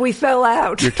 and then we fell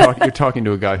out. You're talking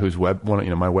to a guy whose my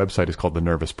website is called The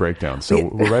Nervous Breakdown, so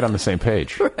we're right on the same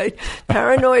page. Right.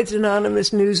 Paranoids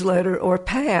Anonymous Newsletter, or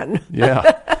PAN.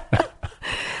 Yeah.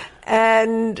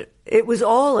 And it was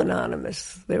all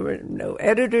anonymous. There were no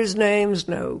editors' names,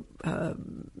 no,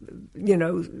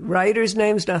 writers'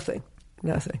 names, nothing.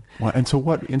 Well, and so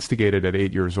what instigated at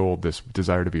 8 years old this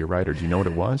desire to be a writer? Do you know what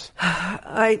it was?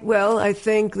 I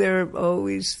think they're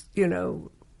always,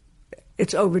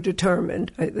 it's overdetermined,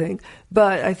 I think.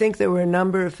 But I think there were a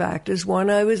number of factors. One,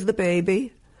 I was the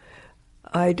baby.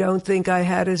 I don't think I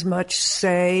had as much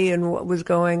say in what was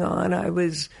going on. I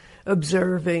was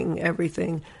observing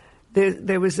everything.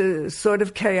 There was a sort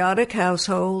of chaotic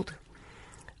household.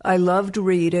 I loved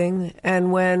reading,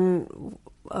 and when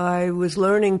I was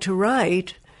learning to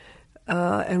write,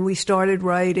 and we started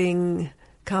writing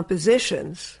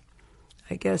compositions,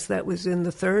 I guess that was in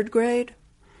the 3rd grade,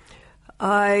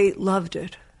 I loved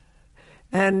it.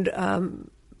 And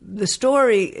the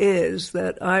story is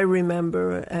that I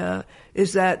remember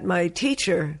is that my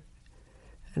teacher,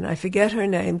 and I forget her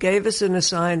name, gave us an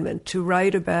assignment to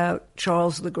write about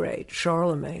Charles the Great,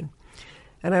 Charlemagne.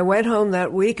 And I went home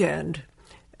that weekend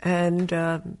and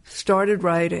started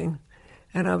writing.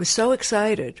 And I was so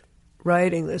excited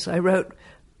writing this.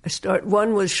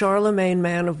 One was Charlemagne,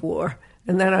 Man of War,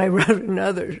 and then I wrote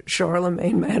another,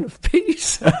 Charlemagne, Man of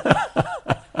Peace.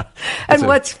 And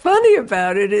what's funny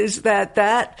about it is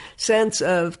that sense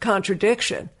of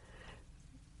contradiction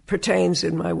pertains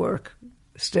in my work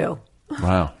still.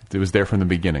 Wow. It was there from the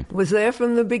beginning. Was there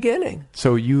from the beginning.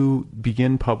 So you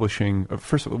begin publishing.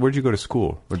 First of all, where did you go to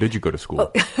school? Or did you go to school?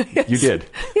 Oh, yes. You did?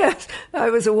 Yes. I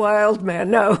was a wild man.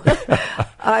 No.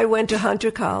 I went to Hunter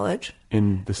College.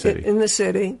 In the city? In the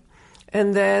city.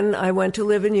 And then I went to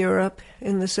live in Europe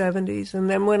in the 70s. And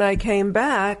then when I came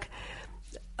back,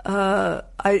 I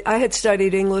had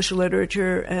studied English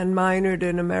literature and minored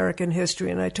in American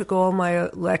history. And I took all my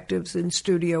electives in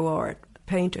studio art,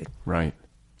 painting. Right.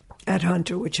 At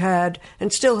Hunter, which had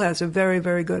and still has a very,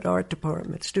 very good art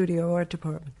department, studio art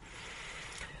department.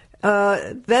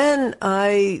 Then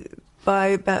by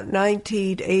about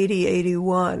 1980,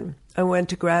 81, I went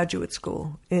to graduate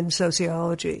school in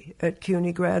sociology at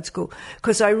CUNY Grad School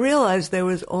because I realized there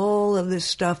was all of this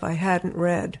stuff I hadn't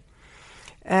read.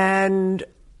 And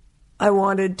I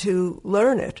wanted to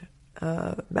learn it.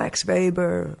 Max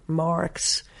Weber,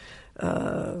 Marx,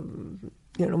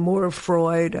 more of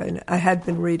Freud. I had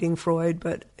been reading Freud,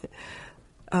 but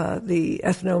the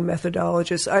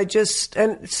ethnomethodologists.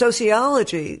 And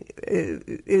sociology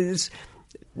is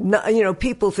not,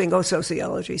 people think,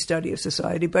 sociology, study of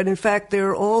society. But in fact, there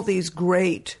are all these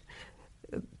great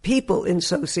people in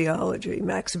sociology,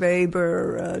 Max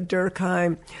Weber,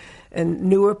 Durkheim, and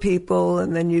newer people.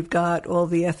 And then you've got all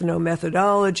the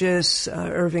ethnomethodologists,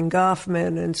 Irving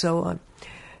Goffman, and so on.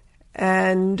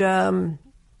 And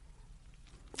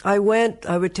I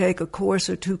would take a course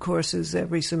or 2 courses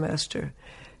every semester,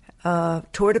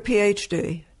 toward a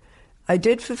PhD. I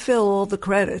did fulfill all the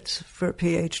credits for a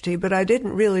PhD, but I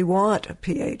didn't really want a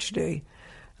PhD.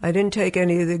 I didn't take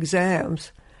any of the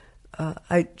exams.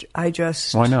 I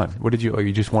just... Why not? What did you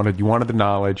wanted the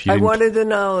knowledge? I wanted the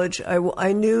knowledge.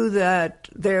 I knew that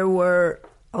there were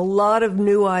a lot of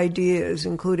new ideas,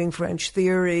 including French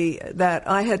theory, that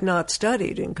I had not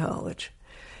studied in college.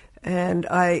 And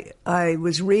I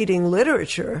was reading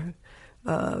literature,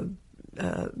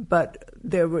 but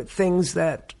there were things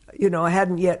that, I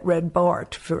hadn't yet read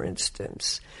Barthes, for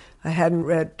instance. I hadn't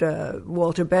read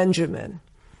Walter Benjamin.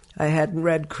 I hadn't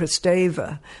read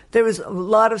Kristeva. There was a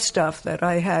lot of stuff that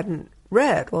I hadn't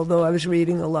read, although I was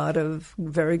reading a lot of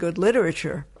very good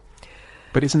literature.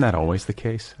 But isn't that always the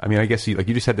case? I mean, I guess you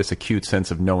just had this acute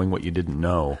sense of knowing what you didn't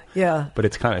know. Yeah. But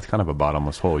it's kind of a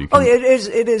bottomless hole. It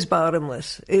is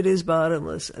bottomless. It is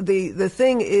bottomless. The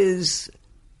thing is,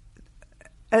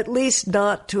 at least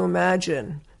not to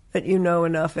imagine that you know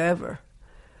enough ever.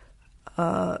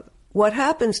 What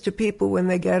happens to people when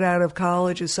they get out of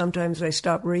college is sometimes they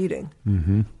stop reading.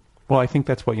 Mm-hmm. Well, I think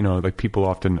that's what, like people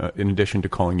often, in addition to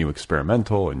calling you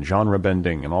experimental and genre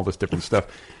bending and all this different stuff,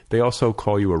 they also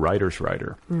call you a writer's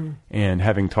writer. Mm. And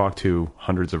having talked to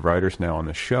hundreds of writers now on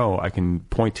the show, I can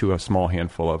point to a small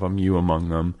handful of them, you among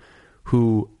them,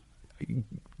 who,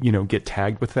 get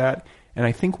tagged with that. And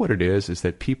I think what it is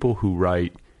that people who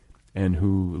write and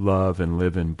who love and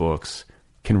live in books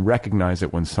can recognize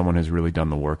it when someone has really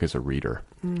done the work as a reader,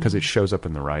 because it shows up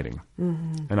in the writing.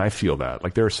 Mm-hmm. And I feel that.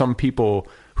 Like, there are some people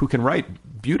who can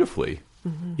write beautifully.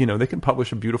 Mm-hmm. They can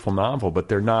publish a beautiful novel, but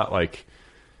they're not like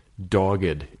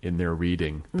dogged in their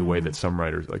reading the way that some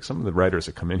writers, like some of the writers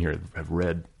that come in here have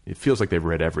read. It feels like they've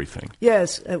read everything.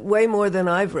 Yes, way more than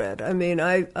I've read. I mean,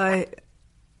 I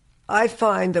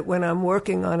find that when I'm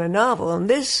working on a novel, and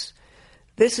this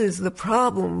is the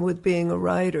problem with being a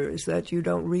writer, is that you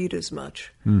don't read as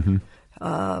much. Mm-hmm.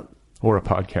 Or a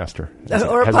podcaster.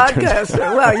 Or a podcaster.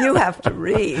 Well, you have to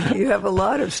read. You have a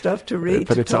lot of stuff to read.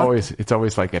 But it's always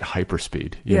like at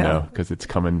hyperspeed, you know, because it's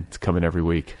coming every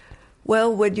week.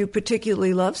 Well, when you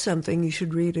particularly love something, you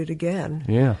should read it again.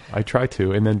 Yeah, I try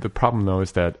to. And then the problem, though,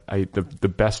 is that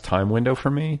the best time window for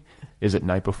me is at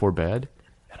night before bed.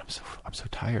 I'm so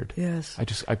tired. Yes.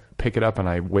 I pick it up and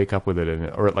I wake up with it,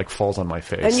 or it like falls on my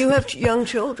face. And you have young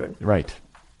children. Right.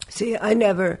 See, I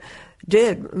never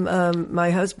did. My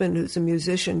husband, who's a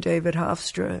musician, David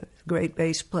Hofstra, great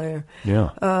bass player. Yeah.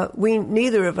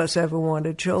 Neither of us ever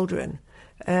wanted children,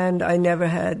 and I never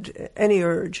had any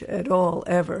urge at all,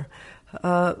 ever.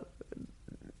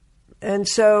 And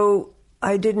so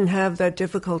I didn't have that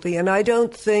difficulty, and I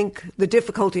don't think the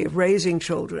difficulty of raising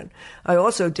children. I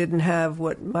also didn't have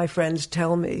what my friends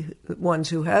tell me, the ones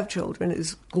who have children,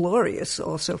 is glorious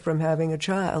also from having a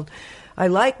child. I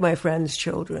like my friends'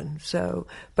 children,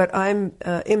 but I'm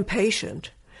impatient.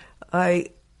 I'm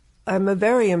a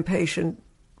very impatient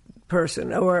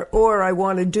person, or I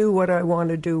want to do what I want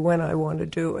to do when I want to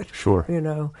do it. Sure.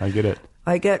 I get it.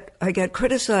 I get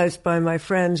criticized by my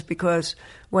friends because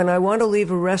when I want to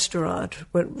leave a restaurant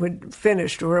when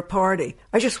finished, or a party,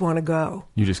 I just want to go.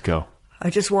 You just go. I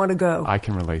just want to go. I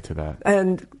can relate to that.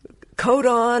 And coat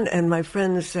on, and my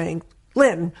friends saying,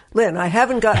 Lynn, I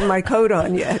haven't gotten my coat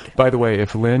on yet. By the way,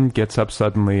 if Lynn gets up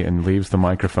suddenly and leaves the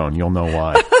microphone, you'll know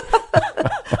why.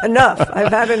 Enough.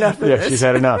 I've had enough of this. Yeah, she's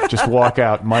had enough. Just walk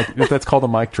out. That's called a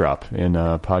mic drop in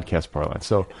podcast parlance.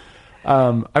 So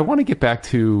I want to get back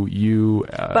to you.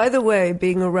 By the way,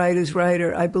 being a writer's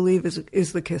writer, I believe,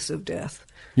 is the kiss of death.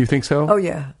 You think so? Oh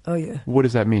yeah. What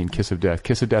does that mean, kiss of death?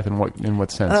 Kiss of death in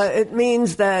what sense? It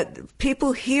means that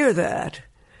people hear that.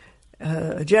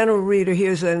 A general reader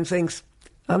hears that and thinks,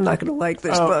 I'm not going to like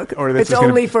this book. Or it's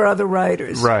only for other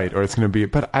writers. Right, or it's going to be,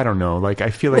 but I don't know. Like, I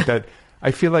feel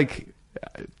like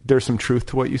there's some truth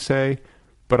to what you say,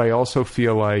 but I also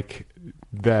feel like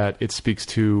that it speaks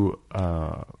to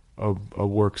a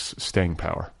work's staying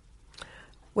power.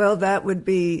 Well, that would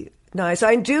be nice.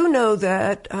 I do know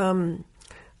that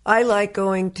I like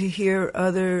going to hear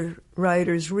other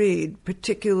writers read,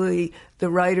 particularly the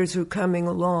writers who are coming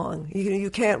along. You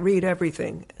can't read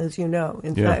everything, as you know.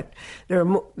 In fact,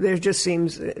 there just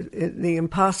seems the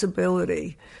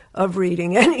impossibility of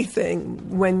reading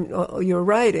anything when you're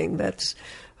writing. That's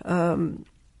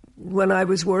when I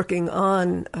was working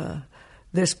on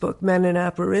this book, Men and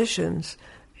Apparitions,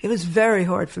 it was very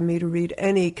hard for me to read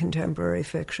any contemporary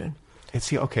fiction.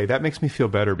 Okay, that makes me feel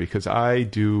better because I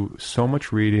do so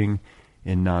much reading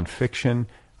in nonfiction.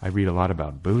 I read a lot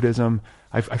about Buddhism.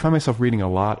 I find myself reading a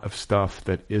lot of stuff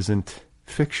that isn't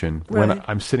fiction when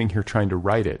I'm sitting here trying to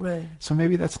write it. Right. So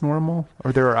maybe that's normal,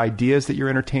 or there are ideas that you're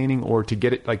entertaining, or to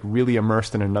get it like really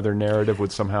immersed in another narrative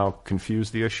would somehow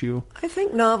confuse the issue. I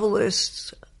think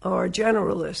novelists are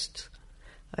generalists.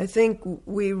 I think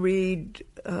we read,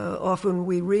 often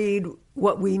we read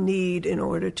what we need in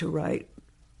order to write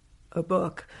a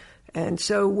book. And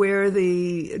so we're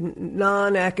the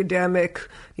non-academic,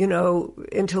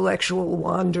 intellectual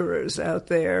wanderers out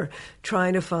there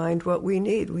trying to find what we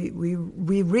need.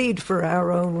 We read for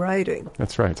our own writing.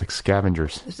 That's right. It's like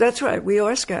scavengers. That's right. We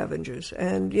are scavengers.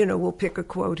 And, we'll pick a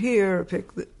quote here, or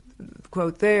pick the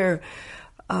quote there.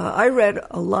 I read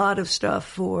a lot of stuff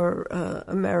for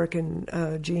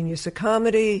American Genius, a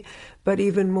comedy, but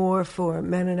even more for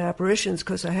Men and Apparitions,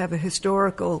 because I have a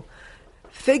historical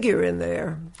figure in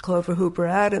there, Clover Hooper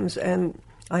Adams, and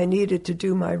I needed to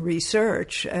do my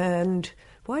research. And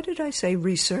why did I say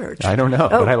research? I don't know,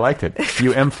 but I liked it.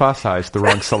 You emphasized the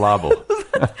wrong syllable.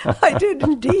 I did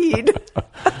indeed.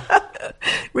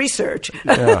 Research.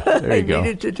 Yeah, there you go. I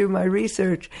needed to do my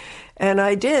research, and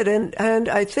I did. And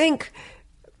I think,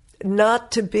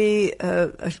 not to be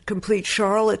a complete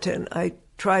charlatan, I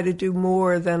try to do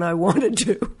more than I want to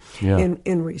do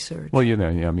in research. Well, I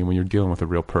mean, when you're dealing with a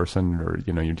real person, or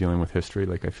you're dealing with history,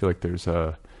 like I feel like there's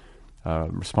a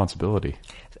responsibility.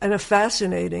 And a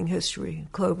fascinating history.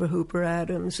 Clover Hooper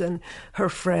Adams and her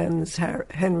friends,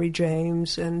 Henry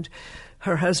James, and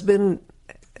her husband,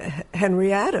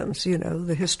 Henry Adams,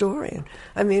 the historian.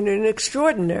 I mean, an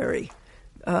extraordinary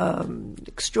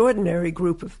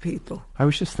group of people. I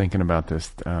was just thinking about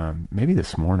this maybe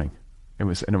this morning. It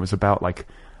was about, like,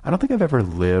 I don't think I've ever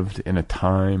lived in a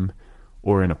time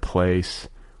or in a place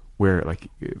where like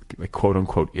quote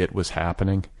unquote it was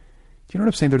happening. Do you know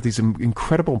what I'm saying? There are these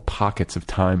incredible pockets of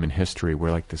time in history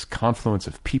where, like, this confluence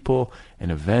of people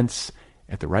and events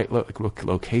at the right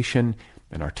location,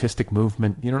 an artistic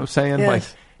movement. You know what I'm saying? Yes. Like,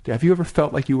 have you ever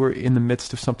felt like you were in the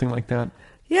midst of something like that?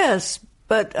 Yes,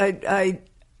 but I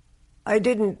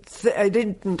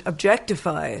didn't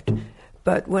objectify it.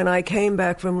 But when I came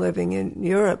back from living in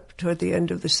Europe toward the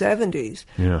end of the 70s,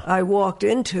 I walked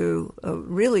into a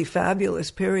really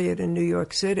fabulous period in New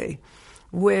York City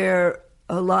where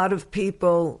a lot of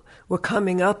people were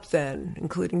coming up then,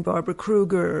 including Barbara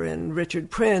Kruger and Richard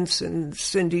Prince and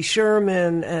Cindy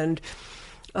Sherman and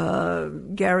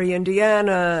Gary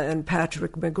Indiana and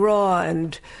Patrick McGraw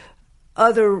and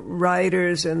other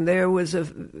writers. And there was a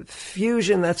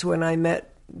fusion. That's when I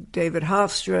met David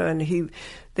Hofstra, and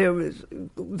there was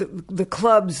the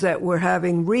clubs that were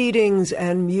having readings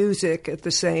and music at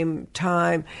the same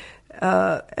time.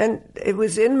 And it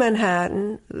was in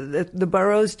Manhattan. The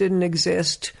boroughs didn't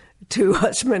exist to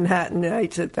us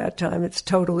Manhattanites at that time. It's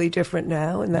totally different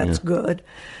now, and that's good.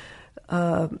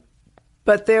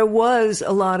 But there was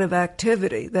a lot of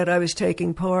activity that I was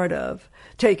taking part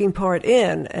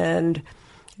in, and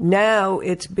now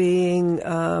it's being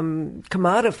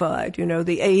commodified,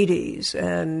 the 80s,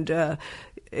 and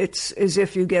it's as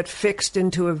if you get fixed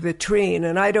into a vitrine,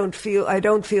 and I don't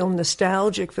feel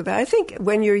nostalgic for that. I think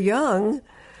when you're young,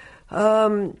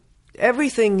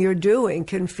 everything you're doing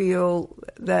can feel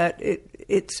that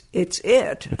it's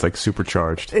it. It's like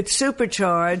supercharged. It's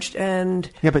supercharged, and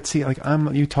yeah. But see, like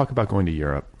you talk about going to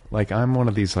Europe. Like I'm one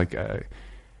of these like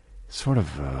sort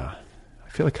of.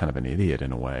 I feel like kind of an idiot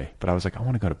in a way, but I was like, I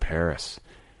want to go to Paris.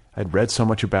 I'd read so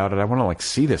much about it. I want to like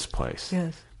see this place.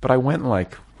 Yes. But I went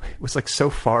like, it was like so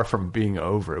far from being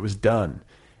over. It was done.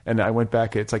 And I went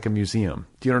back, it's like a museum.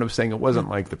 Do you know what I'm saying? It wasn't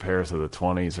like the Paris of the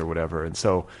 20s or whatever. And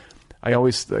so I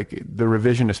always, like, the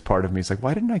revisionist part of me is like,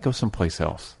 why didn't I go someplace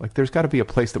else? Like, there's got to be a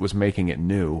place that was making it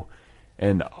new.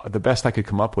 And the best I could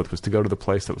come up with was to go to the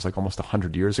place that was like almost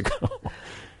 100 years ago.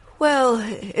 Well,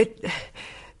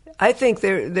 I think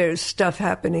there's stuff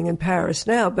happening in Paris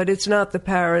now, but it's not the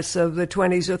Paris of the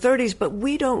 20s or 30s, but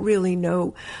we don't really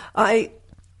know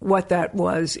what that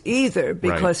was either,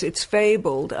 because it's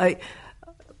fabled.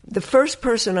 The first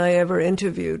person I ever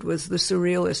interviewed was the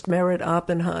surrealist Merit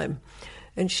Oppenheim,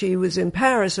 and she was in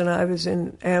Paris and I was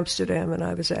in Amsterdam, and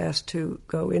I was asked to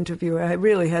go interview her. I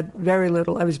really had very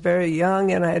little. I was very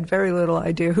young and I had very little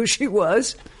idea who she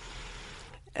was.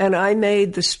 And I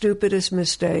made the stupidest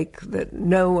mistake that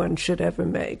no one should ever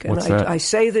make. And I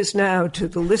say this now to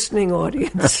the listening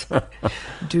audience.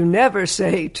 Do never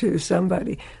say to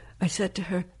somebody. I said to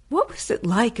her, what was it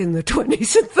like in the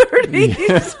 20s and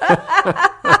 30s?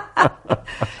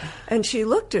 And she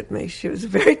looked at me. She was a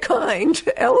very kind,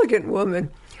 elegant woman,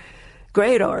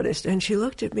 great artist. And she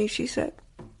looked at me. She said,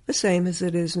 the same as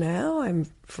it is now. I'm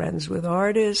friends with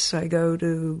artists. I go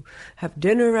to have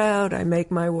dinner out. I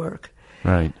make my work.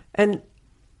 Right. And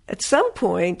at some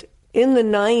point in the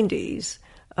 90s,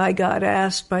 I got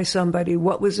asked by somebody,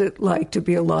 what was it like to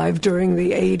be alive during the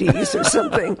 80s or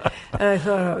something? And I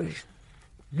thought,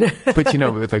 But,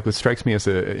 like what strikes me as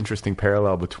an interesting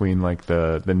parallel between like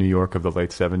the New York of the late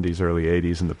 70s, early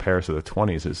 80s and the Paris of the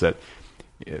 20s is that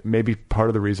maybe part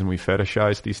of the reason we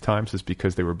fetishize these times is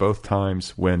because they were both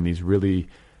times when these really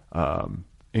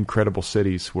incredible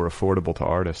cities were affordable to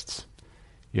artists.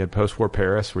 You had post-war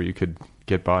Paris where you could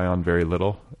get by on very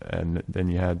little, and then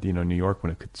you had New York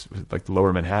when it could, like the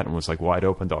Lower Manhattan was like wide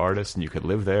open to artists, and you could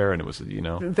live there, and it was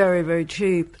very, very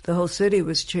cheap. The whole city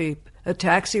was cheap. A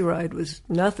taxi ride was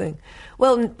nothing.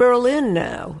 Well, in Berlin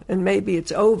now, and maybe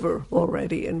it's over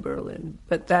already in Berlin,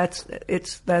 but that's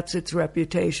its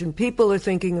reputation. People are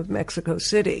thinking of Mexico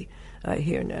City, I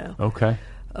hear now. Okay.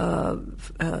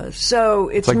 So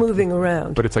it's like, moving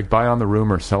around. But it's like buy on the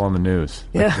rumor, sell on the news.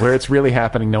 Like where it's really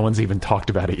happening, no one's even talked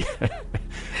about it yet.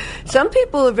 Some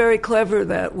people are very clever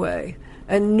that way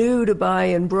and knew to buy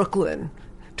in Brooklyn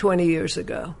 20 years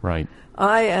ago. Right.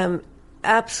 I am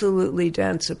absolutely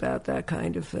dense about that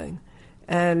kind of thing.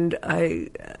 And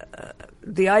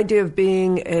the idea of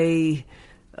being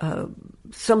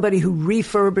somebody who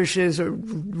refurbishes or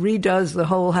redoes the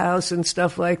whole house and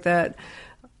stuff like that,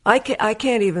 I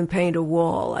can't even paint a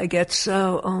wall. I get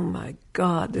so, oh my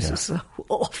God, this is so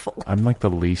awful. I'm like the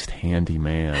least handy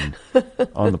man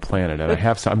on the planet, and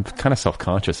I'm kind of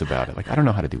self-conscious about it. Like, I don't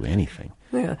know how to do anything.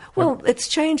 Yeah. Well, it's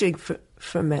changing for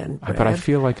men, Brad. But I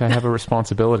feel like I have a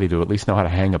responsibility to at least know how to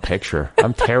hang a picture.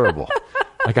 I'm terrible.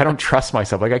 Like, I don't trust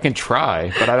myself. Like, I can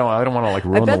try, but I don't want to, like,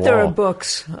 ruin the wall. I bet there are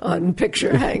books on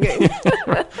picture hanging.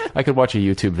 I could watch a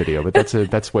YouTube video, but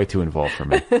that's way too involved for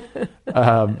me.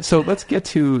 So let's get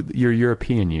to your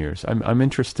European years. I'm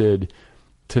interested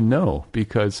to know,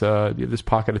 because you have this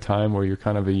pocket of time where you're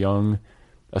kind of a young,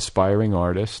 aspiring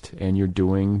artist, and you're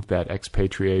doing that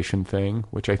expatriation thing,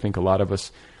 which I think a lot of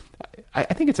us... I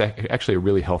think it's actually a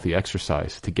really healthy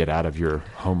exercise to get out of your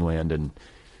homeland, and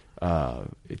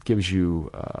it gives you,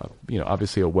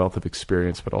 obviously a wealth of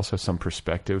experience, but also some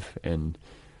perspective and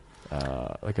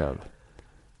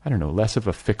less of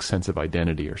a fixed sense of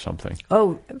identity or something.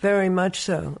 Oh, very much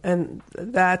so. And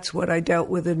that's what I dealt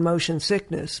with in Motion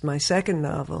Sickness, my second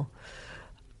novel.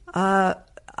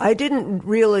 I didn't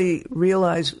really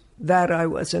realize that I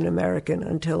was an American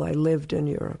until I lived in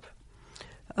Europe.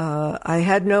 I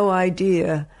had no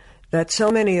idea that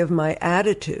so many of my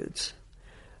attitudes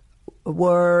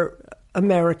were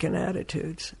American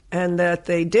attitudes, and that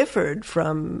they differed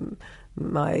from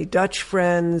my Dutch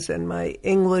friends and my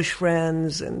English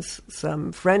friends and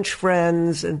some French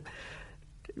friends, and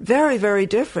very, very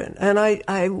different. And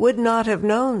I would not have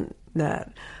known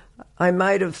that. I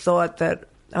might have thought that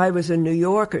I was a New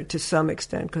Yorker to some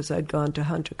extent because I'd gone to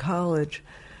Hunter College,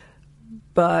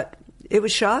 but it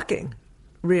was shocking,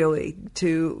 really,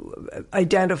 to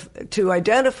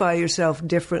identify yourself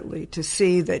differently, to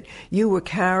see that you were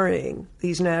carrying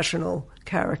these national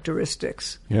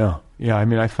characteristics. Yeah. I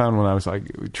mean, I found when I was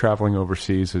like traveling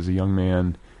overseas as a young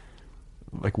man,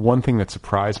 like one thing that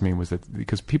surprised me was that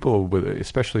because people with,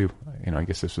 especially, I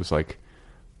guess this was like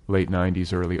late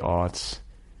 90s, early aughts,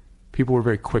 people were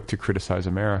very quick to criticize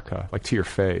America, like to your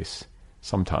face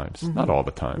sometimes, not all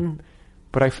the time.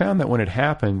 But I found that when it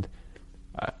happened,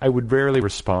 I would rarely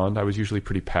respond. I was usually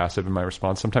pretty passive in my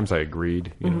response. Sometimes I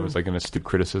agreed, it was like an astute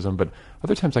criticism, but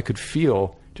other times I could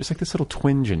feel just like this little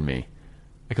twinge in me,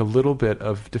 like a little bit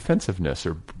of defensiveness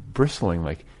or bristling,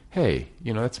 like, hey,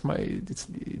 that's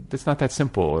not that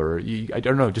simple, or I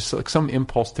don't know, just like some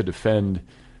impulse to defend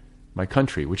my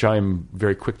country, which I'm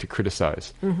very quick to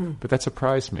criticize. But that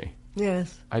surprised me.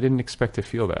 Yes. I didn't expect to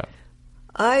feel that.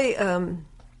 I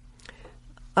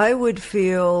would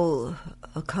feel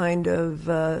a kind of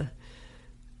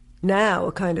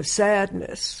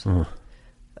sadness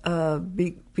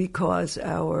because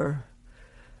our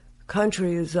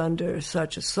country is under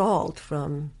such assault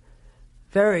from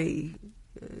very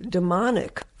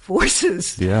demonic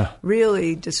forces. Yeah.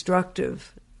 Really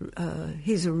destructive.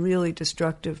 He's a really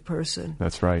destructive person.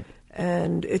 That's right.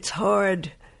 And it's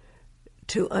hard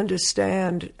to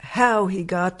understand how he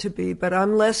got to be, but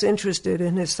I'm less interested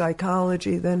in his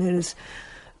psychology than his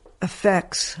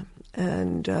effects,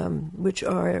 and which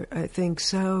are, I think,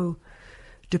 so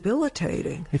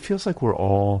debilitating. It feels like we're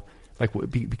all, like,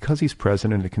 because he's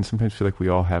president, it can sometimes feel like we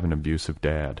all have an abusive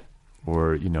dad,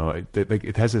 or,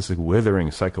 it has this like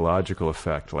withering psychological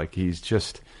effect, like he's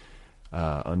just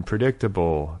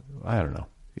unpredictable. I don't know.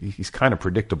 He's kind of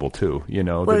predictable too,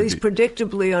 Well, he's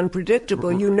predictably unpredictable.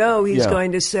 He's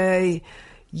going to say,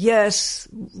 yes,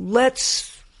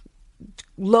 let's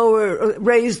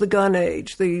raise the gun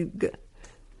age. The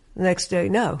next day,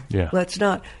 no, let's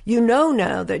not.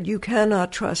 Now that you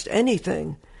cannot trust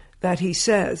anything that he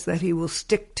says, that he will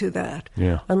stick to that,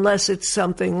 unless it's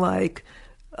something like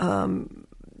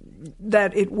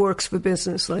that it works for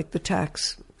business, like the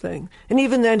tax thing. And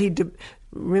even then,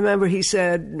 remember, he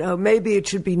said, no, maybe it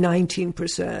should be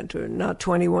 19% or not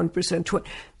 21%.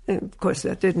 And of course,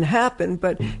 that didn't happen,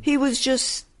 but he was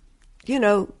just,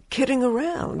 kidding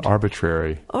around.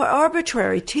 Arbitrary. Or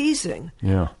arbitrary, teasing.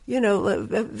 Yeah.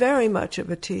 Very much of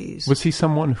a tease. Was he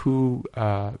someone who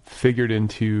figured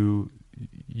into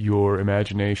your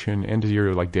imagination and to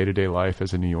your like day-to-day life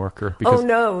as a New Yorker? Because,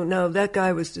 no, that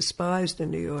guy was despised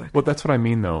in New York. Well, that's what I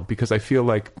mean, though, because I feel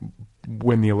like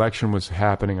when the election was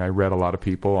happening, I read a lot of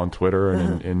people on Twitter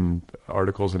and in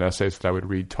articles and essays that I would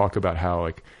read talk about how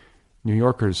like New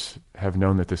Yorkers have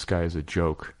known that this guy is a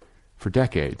joke for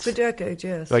decades. For decades,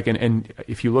 yes. Like, and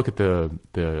if you look at the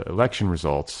election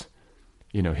results,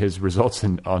 you know, his results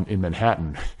in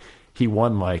Manhattan, he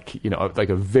won like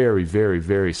a very, very,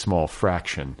 very small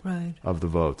fraction of the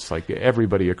votes. Like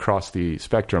everybody across the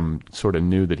spectrum sort of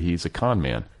knew that he's a con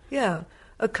man. Yeah,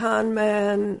 a con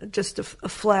man, just a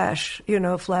flash,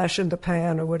 a flash in the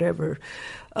pan or whatever.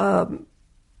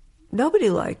 Nobody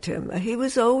liked him. He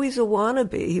was always a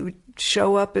wannabe. He would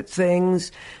show up at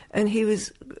things, and he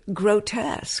was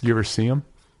grotesque. You ever see him?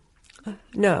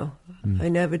 No, I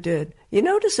never did. You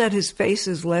notice that his face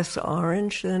is less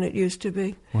orange than it used to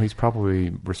be? Well, he's probably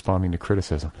responding to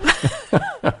criticism.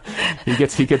 He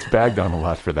gets bagged on a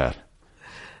lot for that.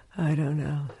 I don't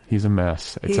know. He's a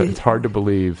mess. It's hard to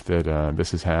believe that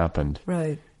this has happened.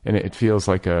 Right. And it feels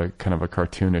like a kind of a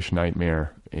cartoonish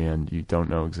nightmare, and you don't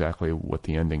know exactly what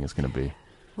the ending is going to be.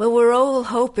 Well, we're all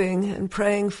hoping and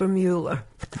praying for Mueller.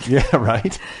 Yeah,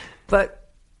 right?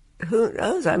 But who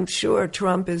knows? I'm sure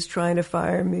Trump is trying to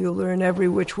fire Mueller in every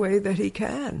which way that he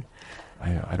can.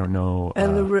 I don't know.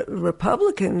 And the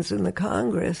Republicans in the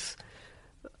Congress,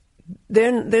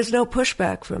 there's no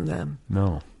pushback from them.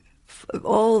 No.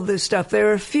 All of this stuff. There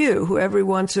are a few who every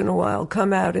once in a while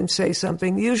come out and say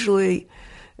something. Usually,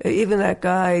 even that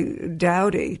guy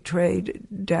Dowdy,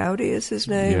 Dowdy is his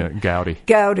name? Yeah, Gowdy.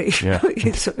 Gowdy. Yeah.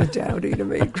 He's sort of Dowdy to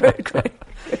me. Great.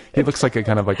 He looks like he's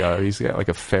got like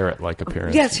a ferret-like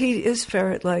appearance. Yes, he is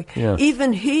ferret-like. Yeah.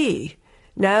 Even he,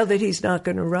 now that he's not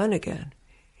going to run again,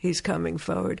 he's coming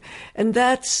forward. And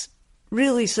that's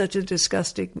really such a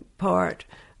disgusting part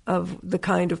of the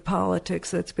kind of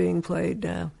politics that's being played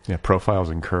now. Yeah, profiles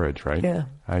in courage, right? Yeah.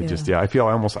 I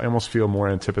almost feel more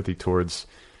antipathy towards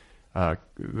the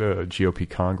GOP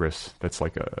Congress that's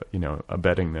like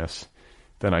abetting this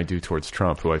than I do towards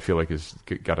Trump, who I feel like has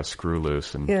got a screw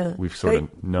loose, and we've sort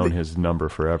of known his number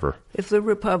forever. If the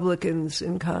Republicans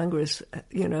in Congress,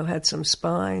 had some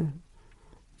spine,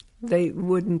 they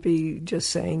wouldn't be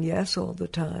just saying yes all the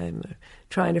time,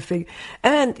 trying to figure.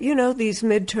 And, these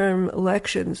midterm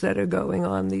elections that are going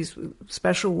on, these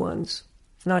special ones,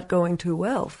 it's not going too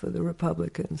well for the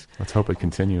Republicans. Let's hope it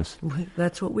continues.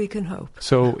 That's what we can hope.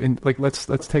 So,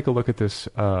 let's take a look at this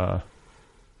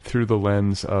through the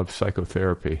lens of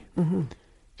psychotherapy,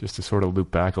 just to sort of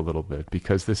loop back a little bit,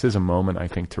 because this is a moment, I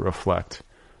think, to reflect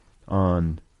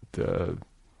on the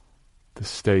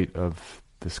state of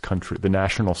this country, the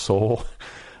national soul,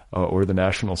 or the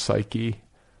national psyche.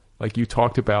 Like you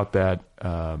talked about that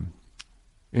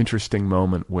interesting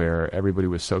moment where everybody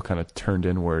was so kind of turned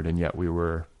inward, and yet we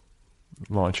were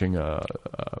launching a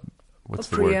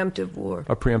preemptive war.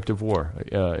 A preemptive war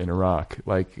in Iraq.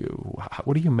 Like,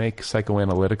 what do you make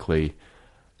psychoanalytically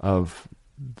of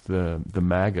the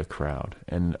MAGA crowd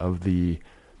and of the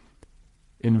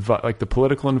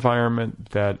political environment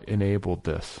that enabled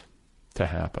this to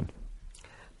happen?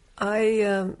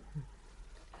 I'm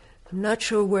not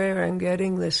sure where I'm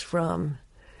getting this from,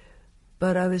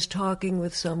 but I was talking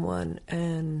with someone,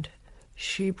 and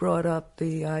she brought up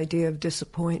the idea of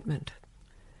disappointment.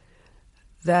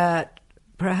 That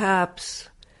perhaps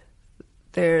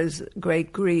there's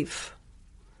great grief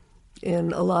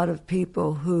in a lot of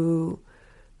people who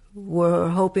were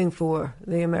hoping for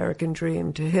the American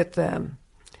dream to hit them.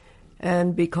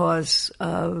 And because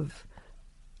of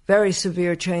very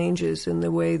severe changes in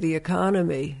the way the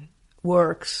economy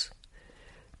works,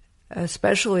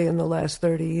 especially in the last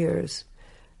 30 years,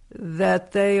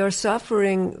 that they are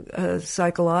suffering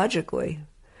psychologically.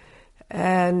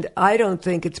 And I don't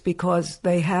think it's because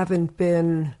they haven't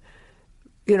been,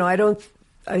 I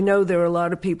know there are a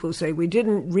lot of people who say we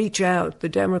didn't reach out, the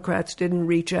Democrats didn't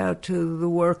reach out to the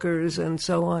workers and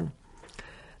so on.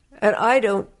 And I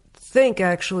don't think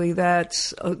actually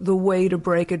that's the way to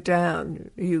break it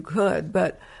down. You could,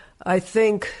 but I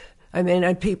think,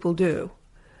 and people do.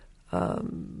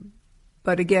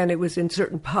 But again, it was in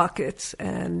certain pockets,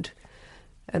 and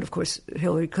of course,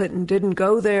 Hillary Clinton didn't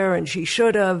go there, and she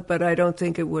should have, but I don't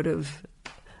think it would have.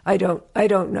 I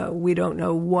don't know. We don't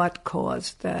know what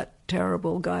caused that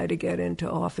terrible guy to get into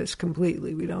office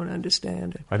completely. We don't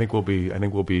understand it. I think we'll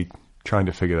be trying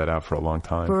to figure that out for a long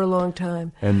time. For a long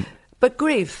time. And but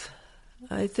grief.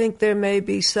 I think there may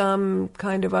be some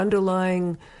kind of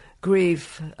underlying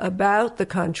grief about the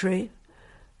country,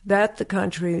 that the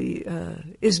country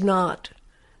is not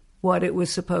what it was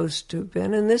supposed to have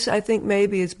been. And this, I think,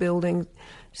 maybe is building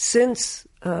since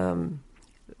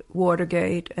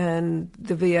Watergate and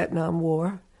the Vietnam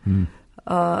War.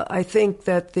 I think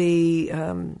that the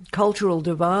cultural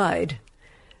divide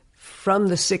from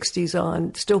the 60s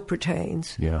on still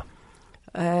pertains. Yeah.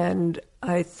 And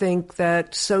I think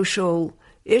that social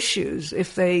issues,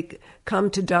 if they come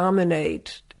to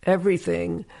dominate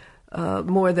everything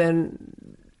more than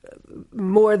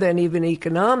even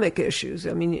economic issues.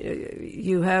 I mean,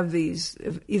 you have these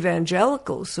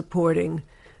evangelicals supporting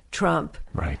Trump.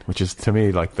 Right, which is to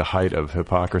me like the height of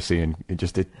hypocrisy, and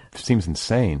it seems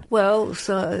insane. Well,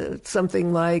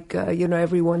 something like,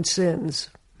 everyone sins.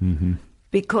 Mm-hmm.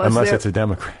 Because unless it's a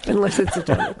Democrat. Unless it's a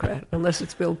Democrat, unless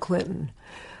it's Bill Clinton.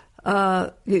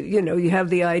 You have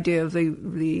the idea of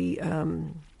the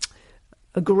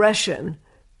aggression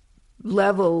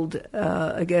leveled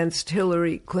against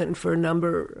Hillary Clinton for a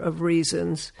number of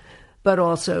reasons, but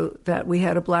also that we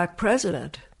had a black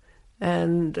president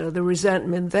and the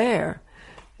resentment there.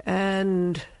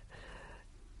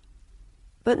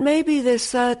 But maybe there's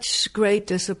such great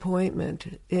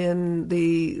disappointment in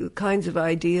the kinds of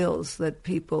ideals that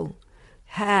people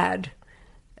had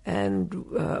and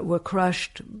were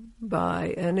crushed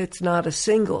by, and it's not a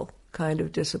single kind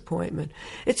of disappointment.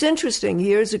 It's interesting,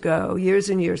 years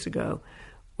and years ago,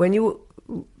 when you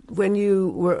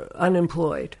were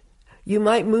unemployed, you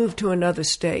might move to another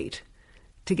state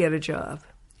to get a job.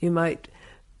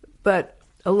 But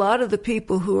a lot of the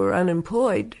people who were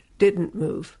unemployed didn't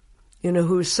move,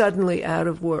 who were suddenly out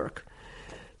of work.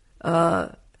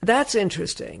 That's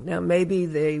interesting. Now, maybe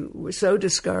they were so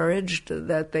discouraged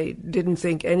that they didn't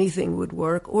think anything would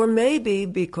work, or maybe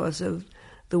because of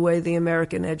the way the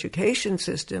American education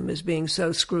system is being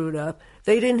so screwed up,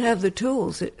 they didn't have the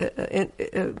tools,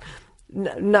 the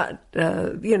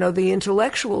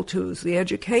intellectual tools, the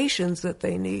educations that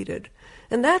they needed.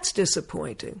 And that's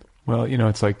disappointing. Well,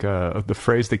 it's like the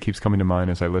phrase that keeps coming to mind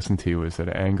as I listen to you is that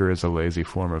anger is a lazy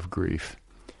form of grief.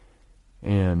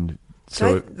 And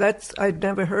so I'd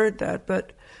never heard that,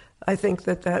 but I think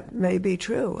that may be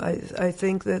true. I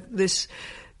think that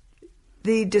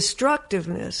the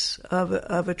destructiveness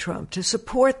of a Trump, to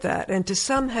support that and to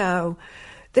somehow,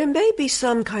 there may be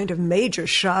some kind of major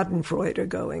schadenfreude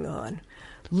going on.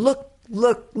 Look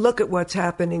at what's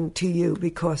happening to you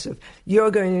because of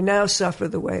you're going to now suffer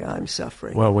the way I'm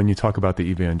suffering. Well, when you talk about the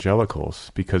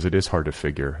evangelicals, because it is hard to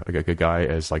figure, like a guy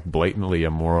as like blatantly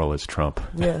immoral as Trump.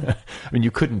 Yeah. I mean, you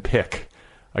couldn't pick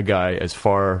a guy as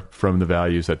far from the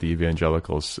values that the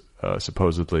evangelicals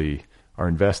supposedly are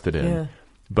invested in. Yeah.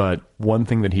 But one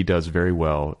thing that he does very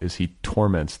well is he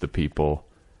torments the people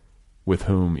with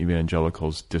whom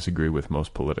evangelicals disagree with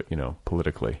most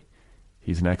politically.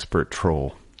 He's an expert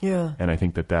troll. Yeah. And I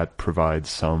think that provides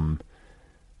some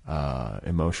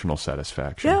emotional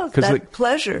satisfaction. Yeah,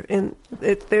 pleasure.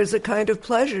 There's a kind of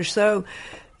pleasure. So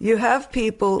you have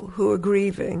people who are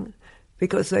grieving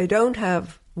because they don't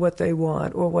have what they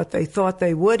want or what they thought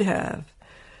they would have,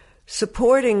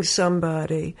 supporting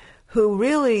somebody who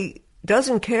really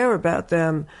doesn't care about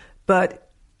them, but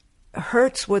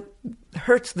hurts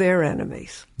their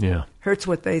enemies. Yeah. Hurts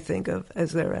what they think of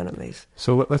as their enemies.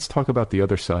 So let's talk about the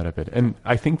other side of it. And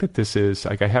I think that this is,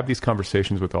 like, I have these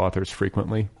conversations with authors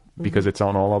frequently because it's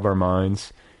on all of our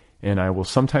minds. And I will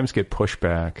sometimes get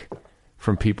pushback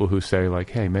from people who say, like,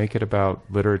 hey, make it about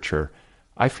literature.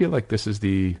 I feel like this is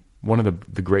one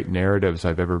of the great narratives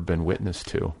I've ever been witness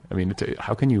to. I mean,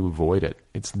 how can you avoid it?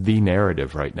 It's the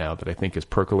narrative right now that I think is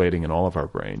percolating in all of our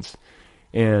brains.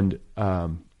 And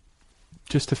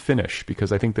just to finish,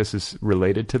 because I think this is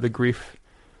related to the grief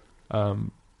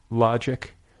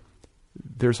logic,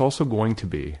 there's also going to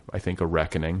be, I think, a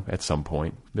reckoning at some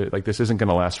point. Like, this isn't going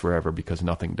to last forever because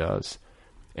nothing does.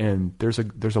 And there's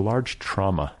a large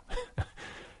trauma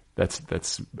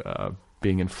that's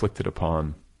being inflicted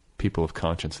upon people of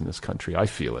conscience in this country. I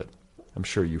feel it. I'm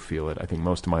sure you feel it. I think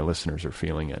most of my listeners are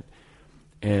feeling it.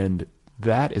 And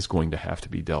that is going to have to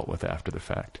be dealt with after the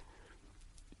fact.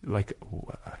 Like,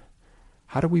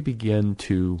 how do we begin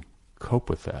to cope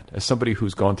with that? As somebody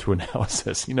who's gone through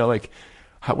analysis,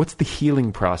 what's the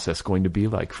healing process going to be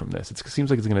like from this? It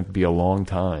seems like it's going to be a long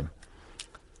time.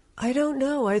 I don't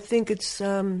know. I think it's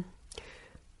so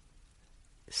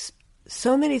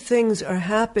many things are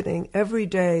happening every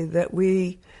day that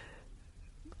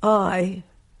I,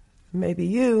 maybe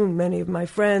you, many of my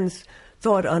friends,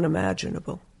 thought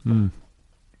unimaginable.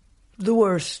 The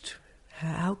worst.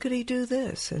 How could he do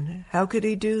this? And how could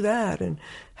he do that? And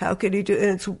how could he do...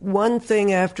 And it's one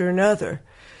thing after another.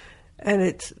 And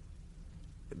it's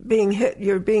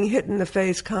you're being hit in the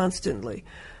face constantly.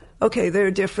 Okay, there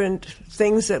are different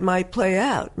things that might play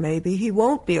out. Maybe he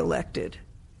won't be elected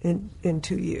in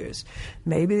 2 years.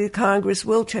 Maybe the Congress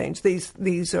will change.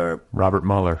 These are Robert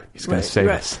Mueller. He's going to save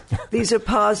us. These are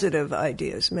positive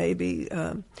ideas. Maybe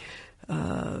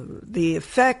the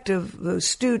effect of those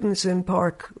students in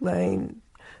Park Lane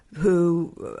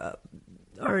who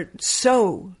are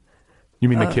so... You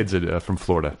mean the kids from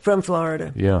Florida? From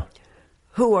Florida. Yeah.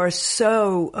 Who are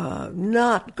so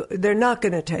they're not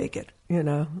going to take it,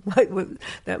 like with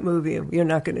that movie, You're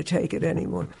Not Going to Take It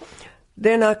Anymore.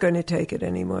 They're not going to take it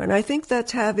anymore. And I think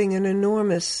that's having an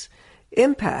enormous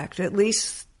impact, at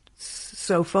least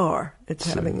so far.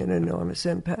 It's having an enormous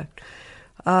impact.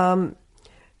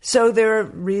 So there are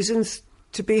reasons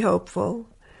to be hopeful.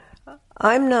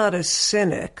 I'm not a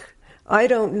cynic. I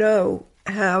don't know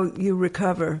how you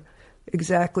recover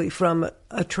exactly from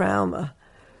a trauma.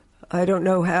 I don't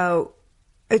know how.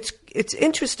 It's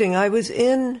interesting. I was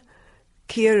in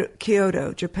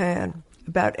Kyoto, Japan,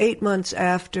 about 8 months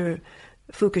after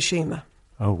Fukushima.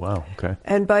 Oh, wow. Okay.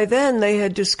 And by then they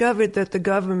had discovered that the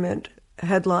government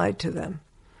had lied to them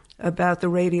about the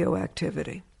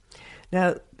radioactivity.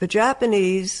 Now, the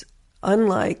Japanese,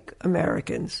 unlike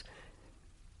Americans,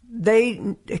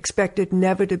 they expected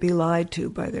never to be lied to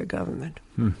by their government.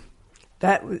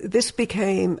 This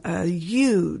became a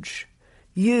huge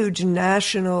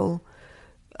national,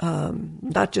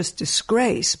 not just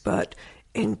disgrace, but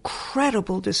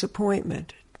incredible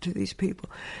disappointment to these people.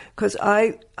 Because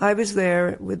I was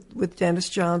there with Dennis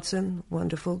Johnson,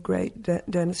 wonderful, great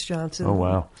Dennis Johnson. Oh,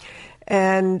 wow.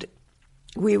 And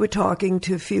we were talking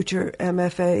to future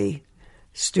MFA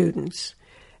students.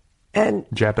 And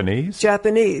Japanese?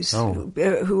 Who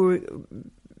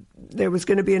there was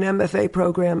going to be an MFA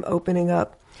program opened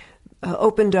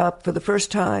up for the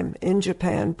first time in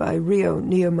Japan by Ryo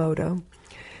Niyamoto,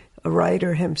 a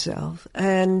writer himself.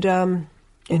 And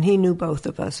he knew both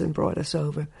of us and brought us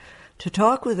over to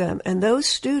talk with them. And those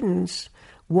students,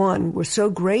 one, were so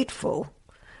grateful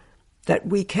that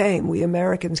we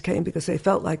Americans came, because they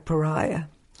felt like pariah.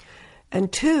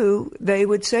 And two, they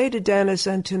would say to Dennis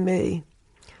and to me,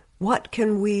 what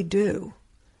can we do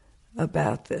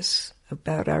about this,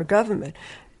 about our government?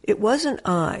 It wasn't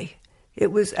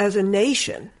it was as a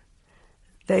nation.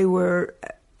 They were,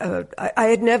 I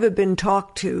had never been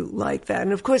talked to like that.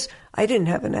 And of course, I didn't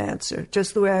have an answer,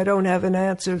 just the way I don't have an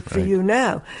answer for you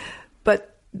now.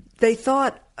 But they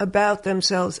thought about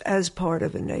themselves as part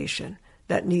of a nation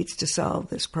that needs to solve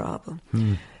this problem.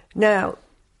 Now,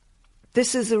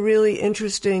 this is a really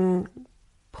interesting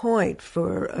point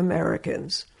for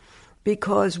Americans,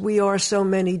 because we are so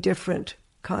many different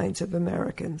kinds of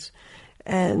Americans.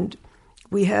 And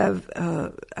we have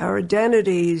our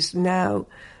identities now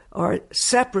are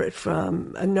separate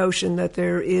from a notion that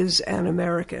there is an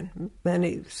American,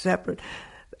 many separate.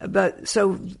 But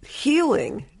so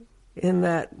healing in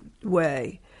that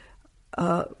way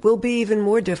will be even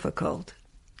more difficult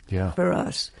for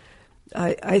us,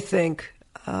 I think.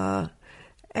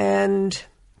 And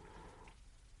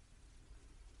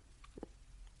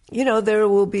there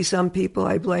will be some people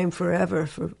I blame forever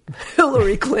for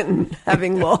Hillary Clinton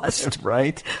having lost.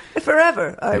 Right?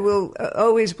 Forever. I will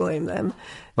always blame them.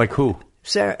 Like who?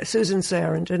 Susan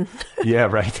Sarandon. Yeah,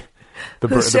 right. The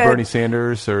Bernie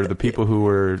Sanders, or the people who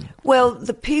were... Well,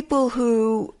 the people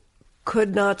who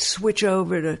could not switch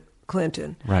over to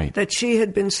Clinton. Right. That she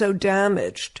had been so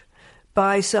damaged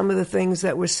by some of the things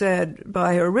that were said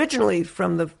by her, originally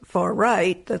from the far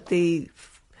right, that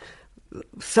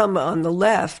some on the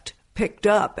left picked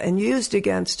up and used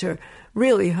against her,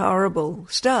 really horrible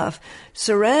stuff.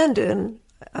 Sarandon,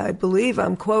 I believe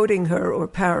I'm quoting her or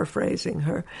paraphrasing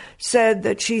her, said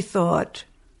that she thought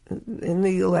in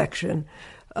the election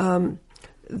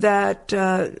that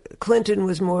Clinton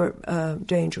was more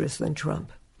dangerous than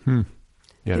Trump.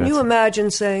 Yeah, Can you imagine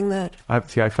saying that? I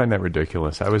find that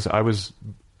ridiculous. I was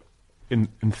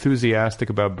enthusiastic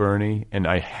about Bernie, and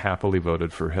I happily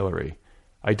voted for Hillary.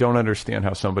 I don't understand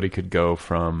how somebody could go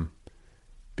from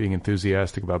being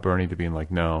enthusiastic about Bernie to being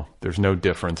like, no, there's no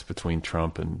difference between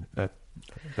Trump, and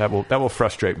that will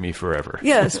frustrate me forever.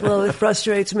 Yes, well, it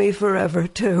frustrates me forever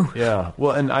too. Yeah,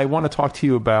 well, and I want to talk to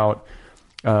you about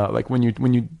like when you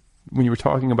were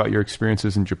talking about your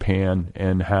experiences in Japan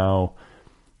and how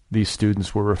these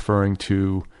students were referring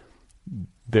to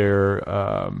their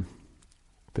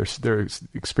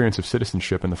experience of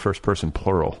citizenship in the first person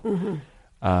plural.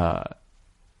 Mm-hmm.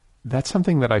 That's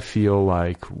something that I feel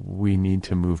like we need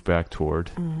to move back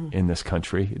toward in this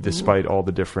country, despite all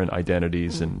the different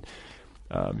identities and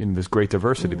this great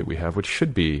diversity that we have, which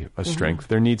should be a strength.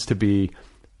 There needs to be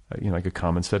like a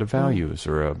common set of values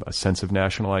or a sense of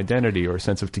national identity or a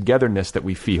sense of togetherness that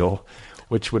we feel,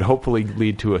 which would hopefully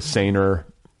lead to a saner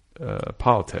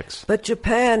politics. But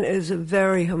Japan is a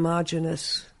very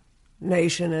homogenous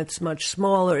nation. It's much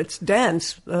smaller. It's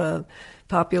dense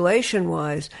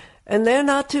population-wise. And they're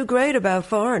not too great about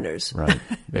foreigners. Right.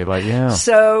 They like, yeah.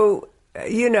 So,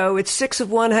 it's 6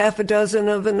 of one, half a dozen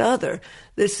of another.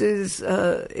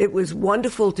 It was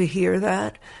wonderful to hear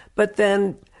that. But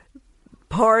then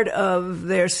part of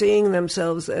their seeing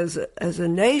themselves as a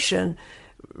nation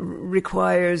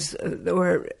requires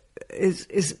or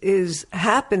is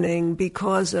happening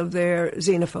because of their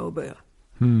xenophobia.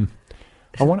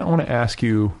 I want to ask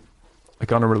you,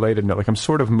 like on a related note, like I'm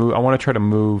sort of I want to try to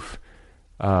move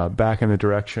back in the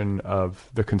direction of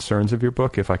the concerns of your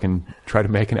book, if I can try to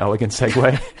make an elegant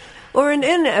segue. Or an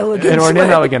inelegant or an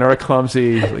inelegant or a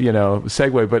clumsy,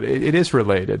 segue, but it is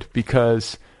related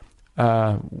because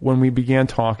when we began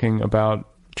talking about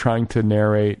trying to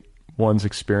narrate one's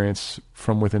experience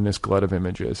from within this glut of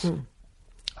images,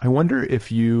 I wonder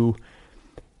if you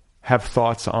have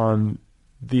thoughts on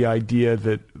the idea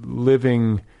that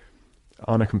living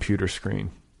on a computer screen,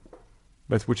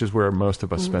 which is where most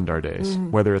of us spend our days,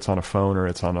 whether it's on a phone or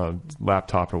it's on a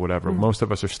laptop or whatever, most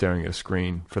of us are staring at a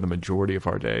screen for the majority of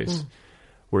our days.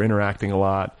 We're interacting a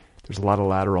lot. There's a lot of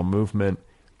lateral movement.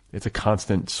 It's a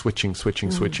constant switching,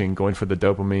 going for the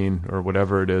dopamine or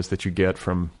whatever it is that you get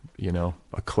from,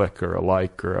 a click or a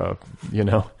like or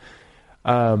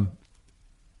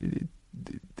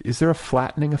is there a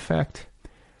flattening effect?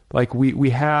 Like we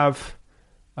have,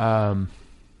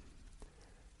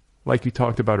 like you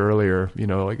talked about earlier,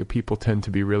 like people tend to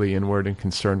be really inward and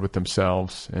concerned with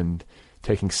themselves and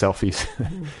taking selfies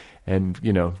and,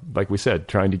 like we said,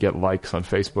 trying to get likes on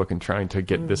Facebook and trying to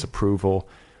get this approval.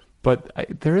 But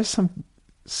there is some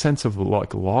sense of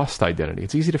like lost identity.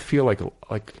 It's easy to feel like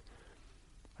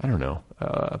I don't know,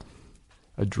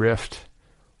 adrift,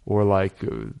 or like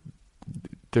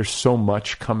there's so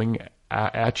much coming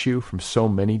at you from so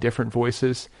many different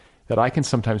voices that I can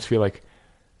sometimes feel like,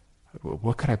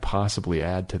 what could I possibly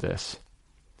add to this?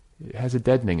 It has a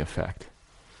deadening effect.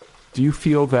 Do you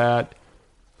feel that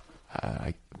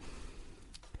I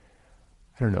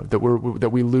don't know, that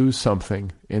we lose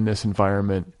something in this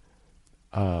environment,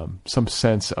 some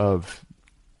sense of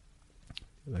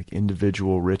like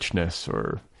individual richness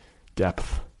or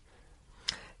depth?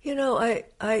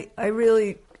 I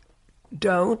really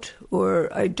don't,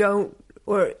 I don't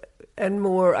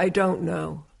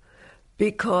know,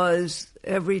 because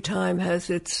every time has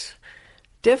its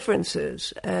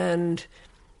differences. And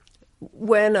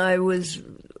when I was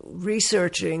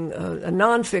researching a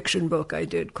nonfiction book I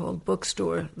did called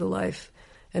Bookstore, The Life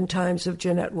and Times of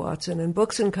Jeanette Watson and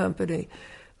Books and Company,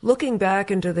 looking back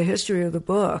into the history of the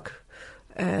book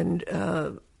and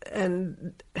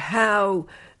how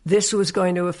this was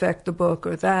going to affect the book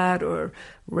or that, or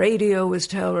radio was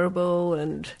terrible.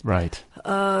 And right.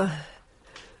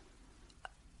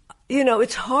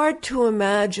 It's hard to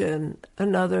imagine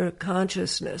another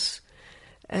consciousness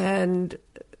and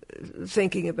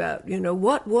thinking about,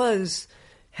 what was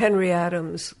Henry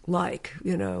Adams like?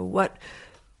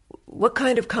 What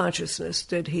kind of consciousness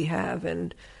did he have?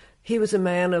 And he was a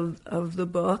man of the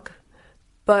book.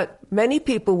 But many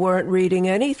people weren't reading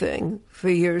anything for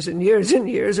years and years and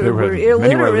years, or were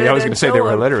illiterate. I was going to say they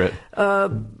were illiterate.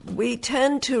 We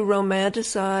tend to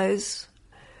romanticize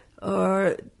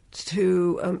or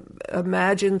to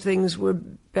imagine things were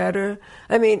better.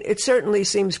 I mean, it certainly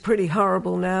seems pretty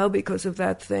horrible now because of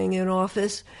that thing in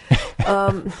office.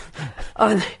 On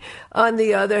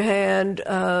the other hand,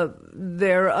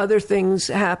 there are other things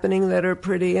happening that are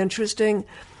pretty interesting.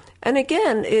 And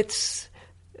again,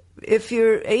 if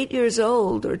you're 8 years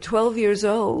old or 12 years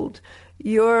old,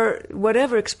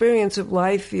 whatever experience of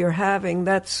life you're having,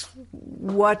 that's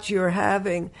what you're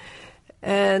having.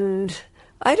 And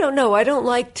I don't know. I don't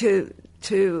like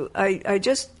I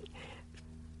just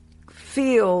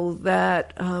feel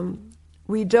that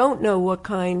we don't know what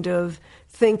kind of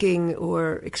thinking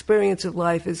or experience of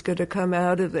life is going to come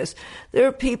out of this. There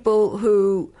are people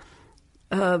who,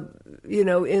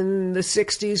 in the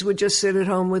 60s would just sit at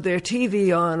home with their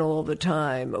TV on all the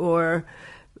time, or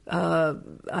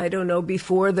I don't know,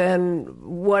 before then,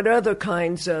 what other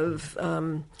kinds of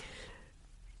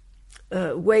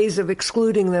ways of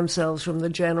excluding themselves from the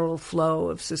general flow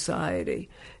of society.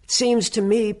 It seems to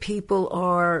me people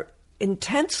are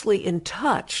intensely in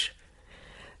touch.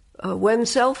 When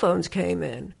cell phones came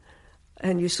in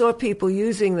and you saw people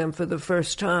using them for the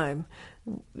first time,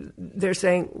 they're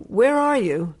saying, "Where are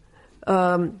you?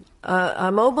 I'm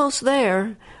almost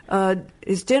there.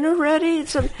 Is dinner ready?"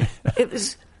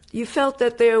 You felt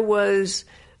that there was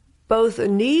both a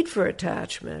need for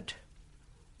attachment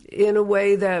in a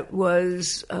way that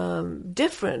was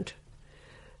different.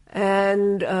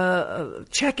 and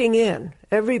checking in.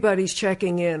 Everybody's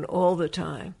checking in all the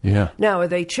time. Yeah. Now, are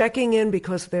they checking in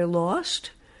because they're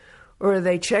lost? Or are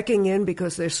they checking in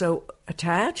because they're so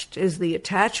attached? Is the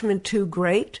attachment too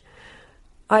great?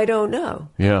 I don't know.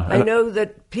 Yeah. I know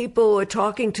that people are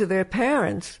talking to their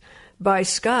parents by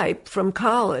Skype from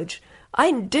college.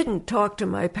 I didn't talk to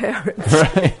my parents.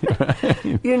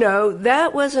 Right. You know,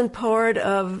 that wasn't part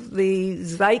of the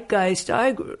zeitgeist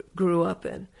I grew up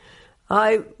in.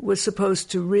 I was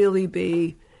supposed to really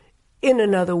be in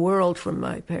another world from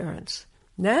my parents.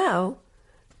 Now,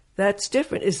 that's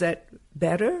different. Is that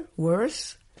better?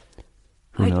 Worse?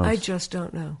 Who knows? I just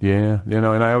don't know. Yeah, you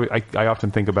know, and I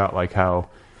often think about like how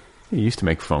you used to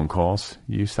make phone calls.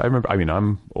 I remember. I mean,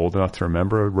 I'm old enough to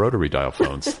remember rotary dial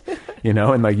phones. You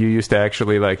know, and like you used to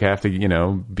actually like have to, you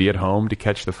know, be at home to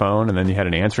catch the phone, and then you had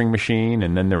an answering machine,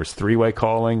 and then there was three-way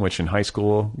calling, which in high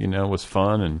school, you know, was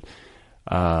fun,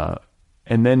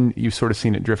 and then you've sort of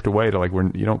seen it drift away to like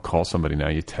when you don't call somebody now,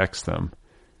 you text them.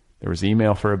 There was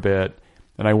email for a bit,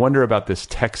 and I wonder about this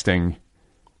texting.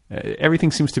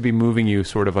 Everything seems to be moving you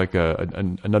sort of like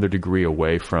another degree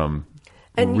away from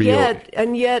real.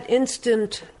 Yet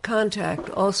instant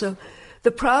contact also. The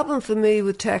problem for me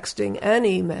with texting and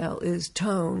email is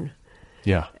tone.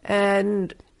 Yeah.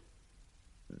 And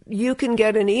you can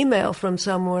get an email from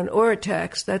someone or a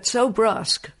text that's so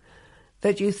brusque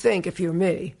that you think, if you're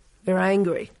me, they're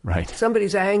angry. Right.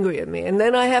 Somebody's angry at me. And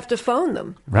then I have to phone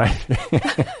them. Right.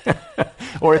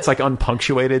 Or it's like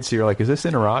unpunctuated. So you're like, is this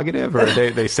interrogative? Or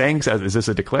are they saying, is this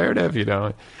a declarative? You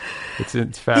know, it's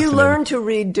fascinating. You learn to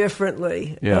read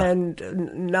differently and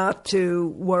not to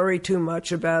worry too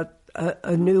much about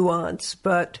a nuance,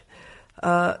 but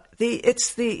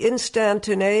it's the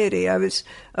instantaneity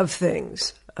of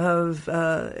things.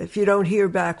 If you don't hear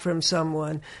back from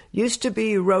someone, used to be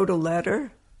you wrote a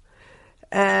letter,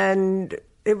 and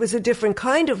it was a different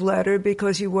kind of letter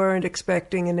because you weren't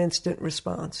expecting an instant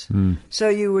response. So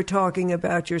you were talking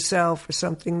about yourself or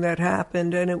something that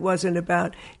happened, and it wasn't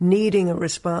about needing a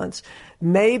response.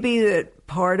 Maybe that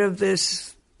part of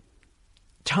this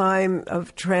time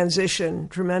of transition,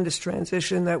 tremendous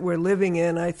transition that we're living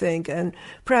in, I think, and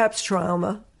perhaps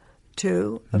trauma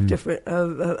too, of different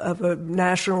of a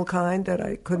national kind that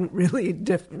I couldn't really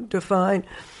define.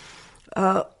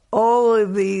 All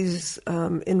of these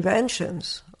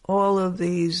inventions, all of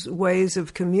these ways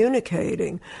of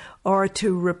communicating are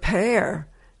to repair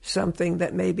something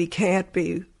that maybe can't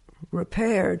be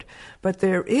repaired, but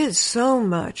there is so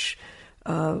much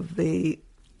of the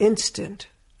instant.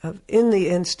 In the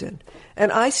instant.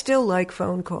 And I still like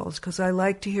phone calls because I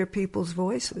like to hear people's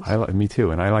voices. Me too,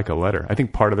 and I like a letter. I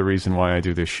think part of the reason why I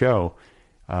do this show,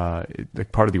 part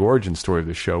of the origin story of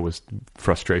the show was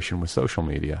frustration with social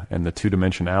media and the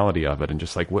two-dimensionality of it, and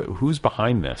just like, who's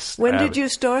behind this? When did you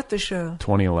start the show?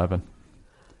 2011.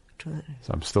 So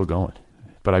I'm still going.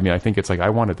 But I mean, I think it's like I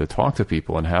wanted to talk to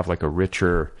people and have like a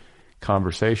richer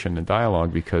conversation and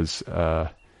dialogue because...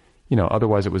 you know,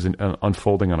 otherwise it was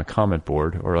unfolding on a comment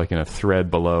board or like in a thread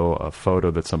below a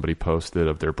photo that somebody posted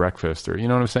of their breakfast, or you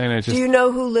know what I'm saying? It's just, do you know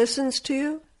who listens to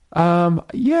you?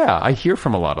 Yeah, I hear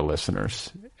from a lot of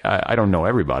listeners. I don't know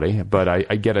everybody, but I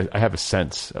have a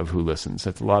sense of who listens.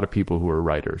 It's a lot of people who are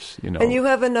writers, you know. And you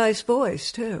have a nice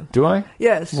voice too. Do I?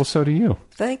 Yes. Well, so do you.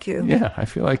 Thank you. Yeah, I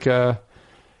feel like I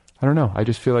don't know. I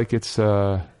just feel like it's.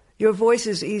 Your voice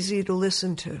is easy to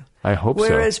listen to. I hope so.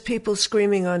 Whereas people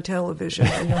screaming on television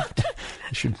are not.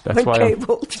 That's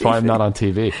why I'm not on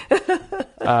TV.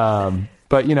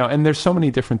 But, you know, and there's so many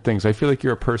different things. I feel like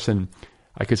you're a person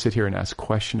I could sit here and ask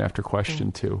question after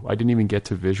question to. I didn't even get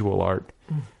to visual art.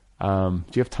 Do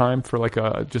you have time for like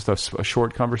just a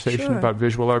short conversation about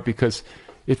visual art? Because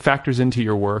it factors into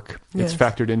your work. Yes. It's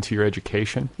factored into your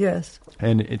education. Yes.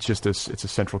 And it's just it's a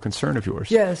central concern of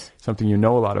yours. Yes. Something you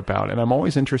know a lot about. And I'm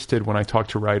always interested when I talk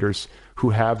to writers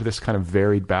who have this kind of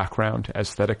varied background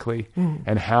aesthetically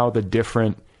and how the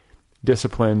different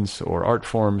disciplines or art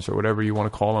forms or whatever you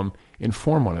want to call them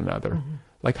inform one another.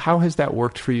 Like, how has that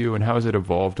worked for you and how has it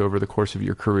evolved over the course of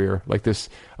your career? Like this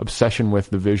obsession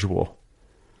with the visual.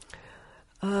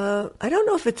 I don't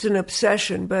know if it's an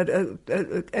obsession, but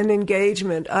an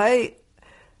engagement.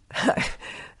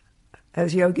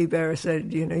 As Yogi Berra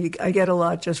said, you know, I get a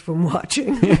lot just from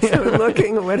watching, so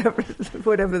looking, or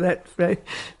whatever that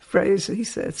phrase he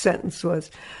said, sentence was.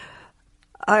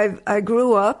 I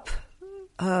grew up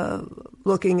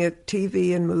looking at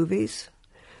TV and movies.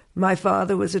 My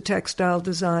father was a textile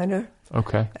designer.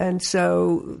 Okay. And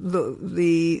so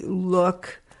the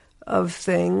look of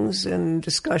things and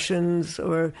discussions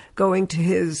or going to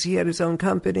he had his own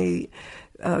company,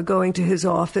 going to his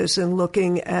office and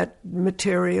looking at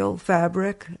material,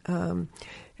 fabric,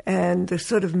 and the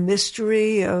sort of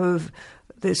mystery of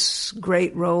this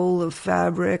great roll of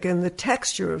fabric and the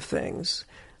texture of things.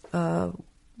 I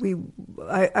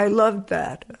loved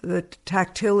that, the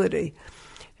tactility.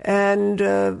 And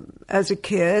as a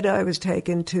kid, I was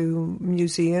taken to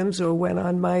museums or went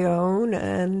on my own,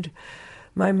 and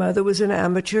my mother was an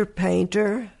amateur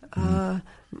painter.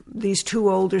 These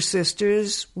two older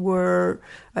sisters were,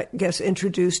 I guess,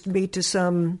 introduced me to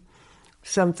some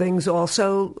things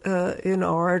also in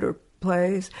art or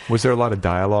plays. Was there a lot of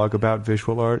dialogue about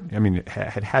visual art? I mean, it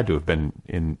had to have been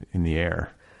in the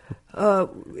air.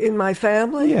 In my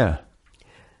family? Yeah.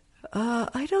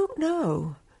 I don't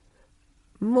know.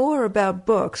 More about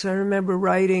books. I remember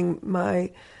writing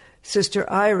my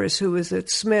sister Iris, who was at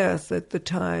Smith at the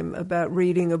time, about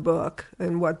reading a book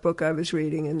and what book I was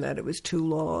reading, and that it was too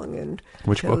long. And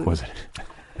which book was it?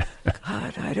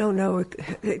 God, I don't know.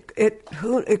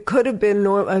 It could have been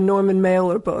a Norman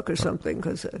Mailer book or something,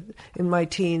 because in my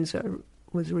teens I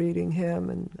was reading him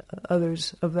and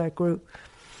others of that group.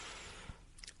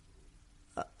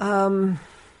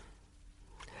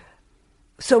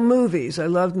 So movies. I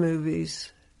loved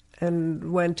movies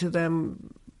and went to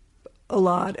them a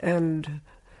lot, and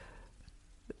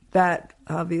that,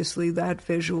 obviously, that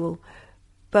visual.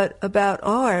 But about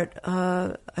art,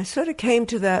 I sort of came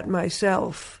to that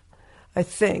myself, I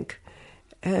think.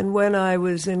 And when I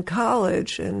was in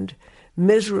college and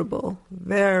miserable,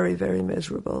 very, very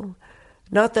miserable,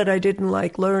 not that I didn't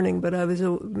like learning, but I was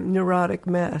a neurotic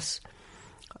mess.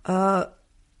 A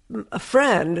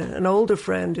friend, an older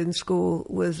friend in school,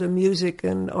 was a music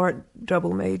and art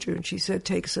double major, and she said,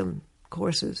 take some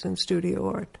courses in studio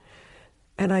art.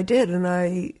 And I did, and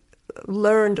I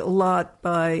learned a lot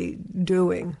by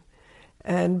doing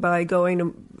and by going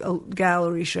to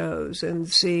gallery shows and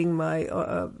seeing my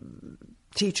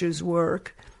teacher's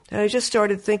work. And I just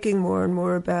started thinking more and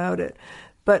more about it.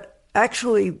 But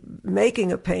actually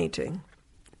making a painting,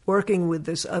 working with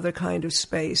this other kind of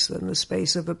space than the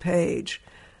space of a page,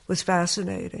 was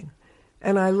fascinating.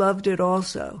 And I loved it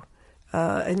also.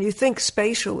 And you think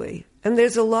spatially. And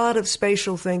there's a lot of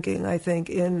spatial thinking, I think,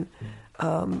 in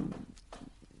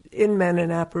Men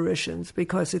and Apparitions,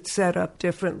 because it's set up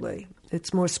differently.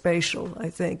 It's more spatial, I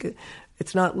think.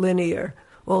 It's not linear,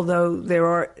 although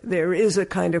there is a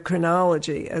kind of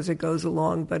chronology as it goes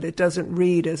along, but it doesn't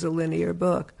read as a linear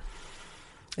book.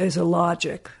 There's a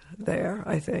logic there,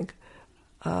 I think.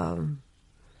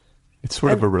 It's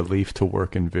sort of a relief to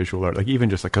work in visual art, like even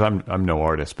just like, because I'm no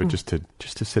artist, but just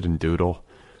to sit and doodle.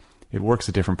 It works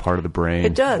a different part of the brain.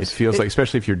 It does. It feels like,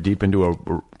 especially if you're deep into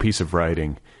a piece of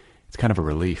writing, it's kind of a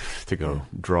relief to go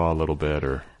draw a little bit.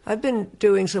 Or I've been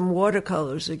doing some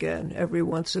watercolors again every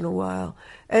once in a while,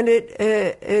 and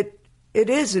it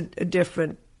is a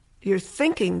different. You're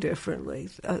thinking differently.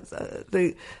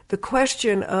 The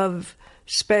question of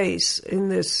space in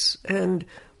this and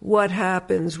what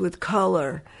happens with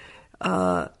color,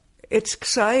 it's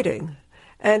exciting.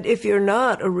 And if you're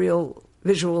not a real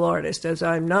visual artist, as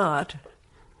I'm not,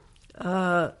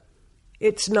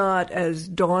 it's not as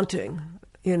daunting.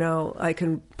 You know, I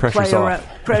can Pressure's play around.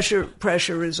 Off.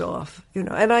 Pressure is off. You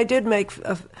know, and I did make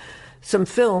some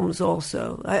films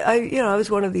also. I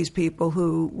was one of these people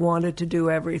who wanted to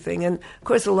do everything, and of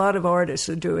course, a lot of artists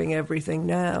are doing everything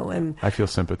now. And I feel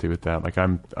sympathy with that. Like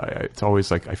it's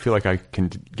always like I feel like I can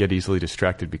get easily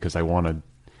distracted because I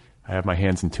have my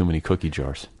hands in too many cookie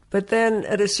jars. But then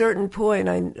at a certain point,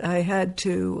 I had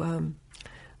to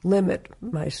limit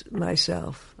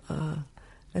myself.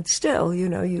 And still, you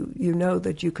know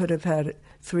that you could have had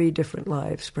 3 different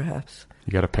lives, perhaps.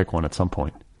 You got to pick one at some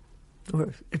point.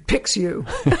 Or it picks you.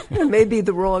 It may be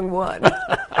the wrong one.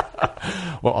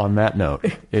 Well, on that note,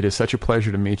 it is such a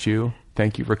pleasure to meet you.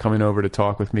 Thank you for coming over to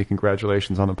talk with me.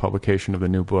 Congratulations on the publication of the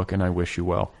new book, and I wish you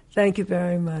well. Thank you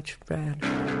very much, Brad.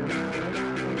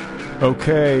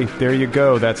 Okay, there you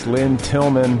go. That's Lynn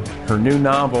Tillman. Her new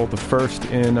novel, the first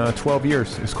in 12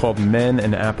 years, is called Men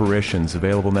and Apparitions,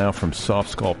 available now from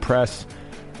Soft Skull Press.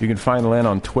 You can find Lynn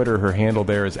on Twitter. Her handle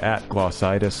there is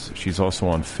 @Glossitis. She's also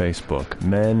on Facebook.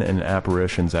 Men and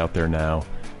Apparitions out there now.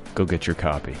 Go get your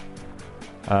copy.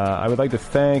 I would like to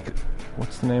thank...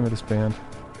 What's the name of this band?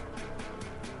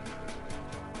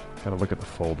 Gotta look at the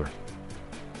folder.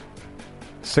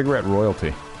 Cigarette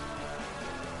Royalty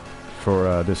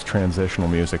for this transitional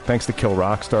music. Thanks to Kill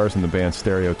Rock Stars and the band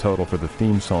Stereo Total for the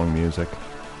theme song music.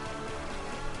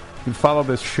 You can follow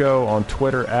this show on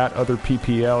Twitter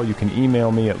 @OtherPPL. You can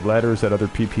email me at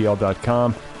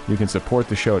letters@otherppl.com. You can support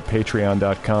the show at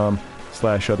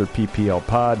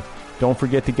patreon.com/otherpplpod. Don't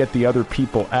forget to get the Other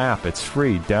People app. It's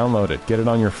free. Download it. Get it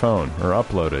on your phone or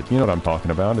upload it. You know what I'm talking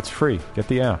about. It's free. Get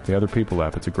the app, the Other People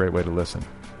app. It's a great way to listen.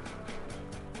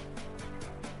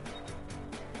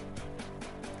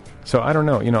 So I don't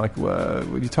know,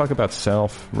 when you talk about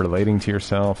self, relating to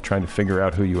yourself, trying to figure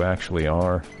out who you actually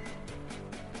are.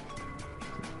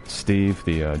 Steve,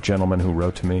 the gentleman who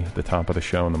wrote to me at the top of the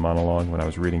show in the monologue when I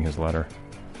was reading his letter,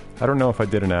 I don't know if I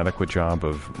did an adequate job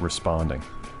of responding.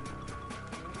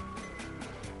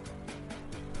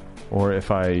 Or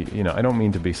if I don't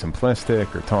mean to be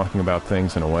simplistic or talking about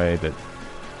things in a way that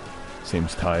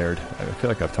seems tired. I feel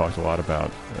like I've talked a lot about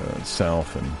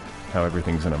self and how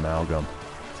everything's an amalgam.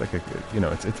 It's like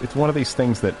it's one of these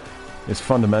things that is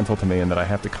fundamental to me and that I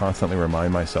have to constantly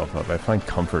remind myself of. I find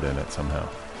comfort in it somehow.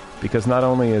 Because not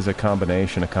only is a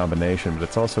combination, but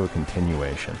it's also a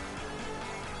continuation.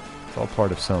 It's all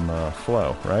part of some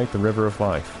flow, right? The river of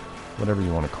life, whatever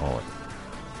you want to call it.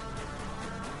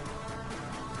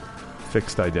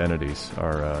 Fixed identities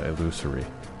are illusory.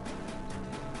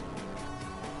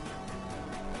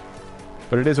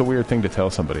 But it is a weird thing to tell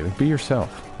somebody, like, be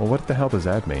yourself. Well, what the hell does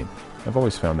that mean? I've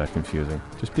always found that confusing.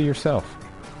 Just be yourself.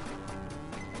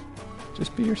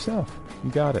 Just be yourself.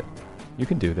 You got it. You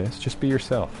can do this. Just be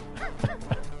yourself.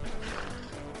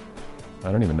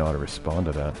 I don't even know how to respond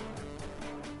to that.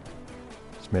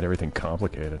 It's made everything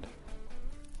complicated.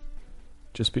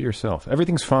 Just be yourself.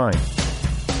 Everything's fine.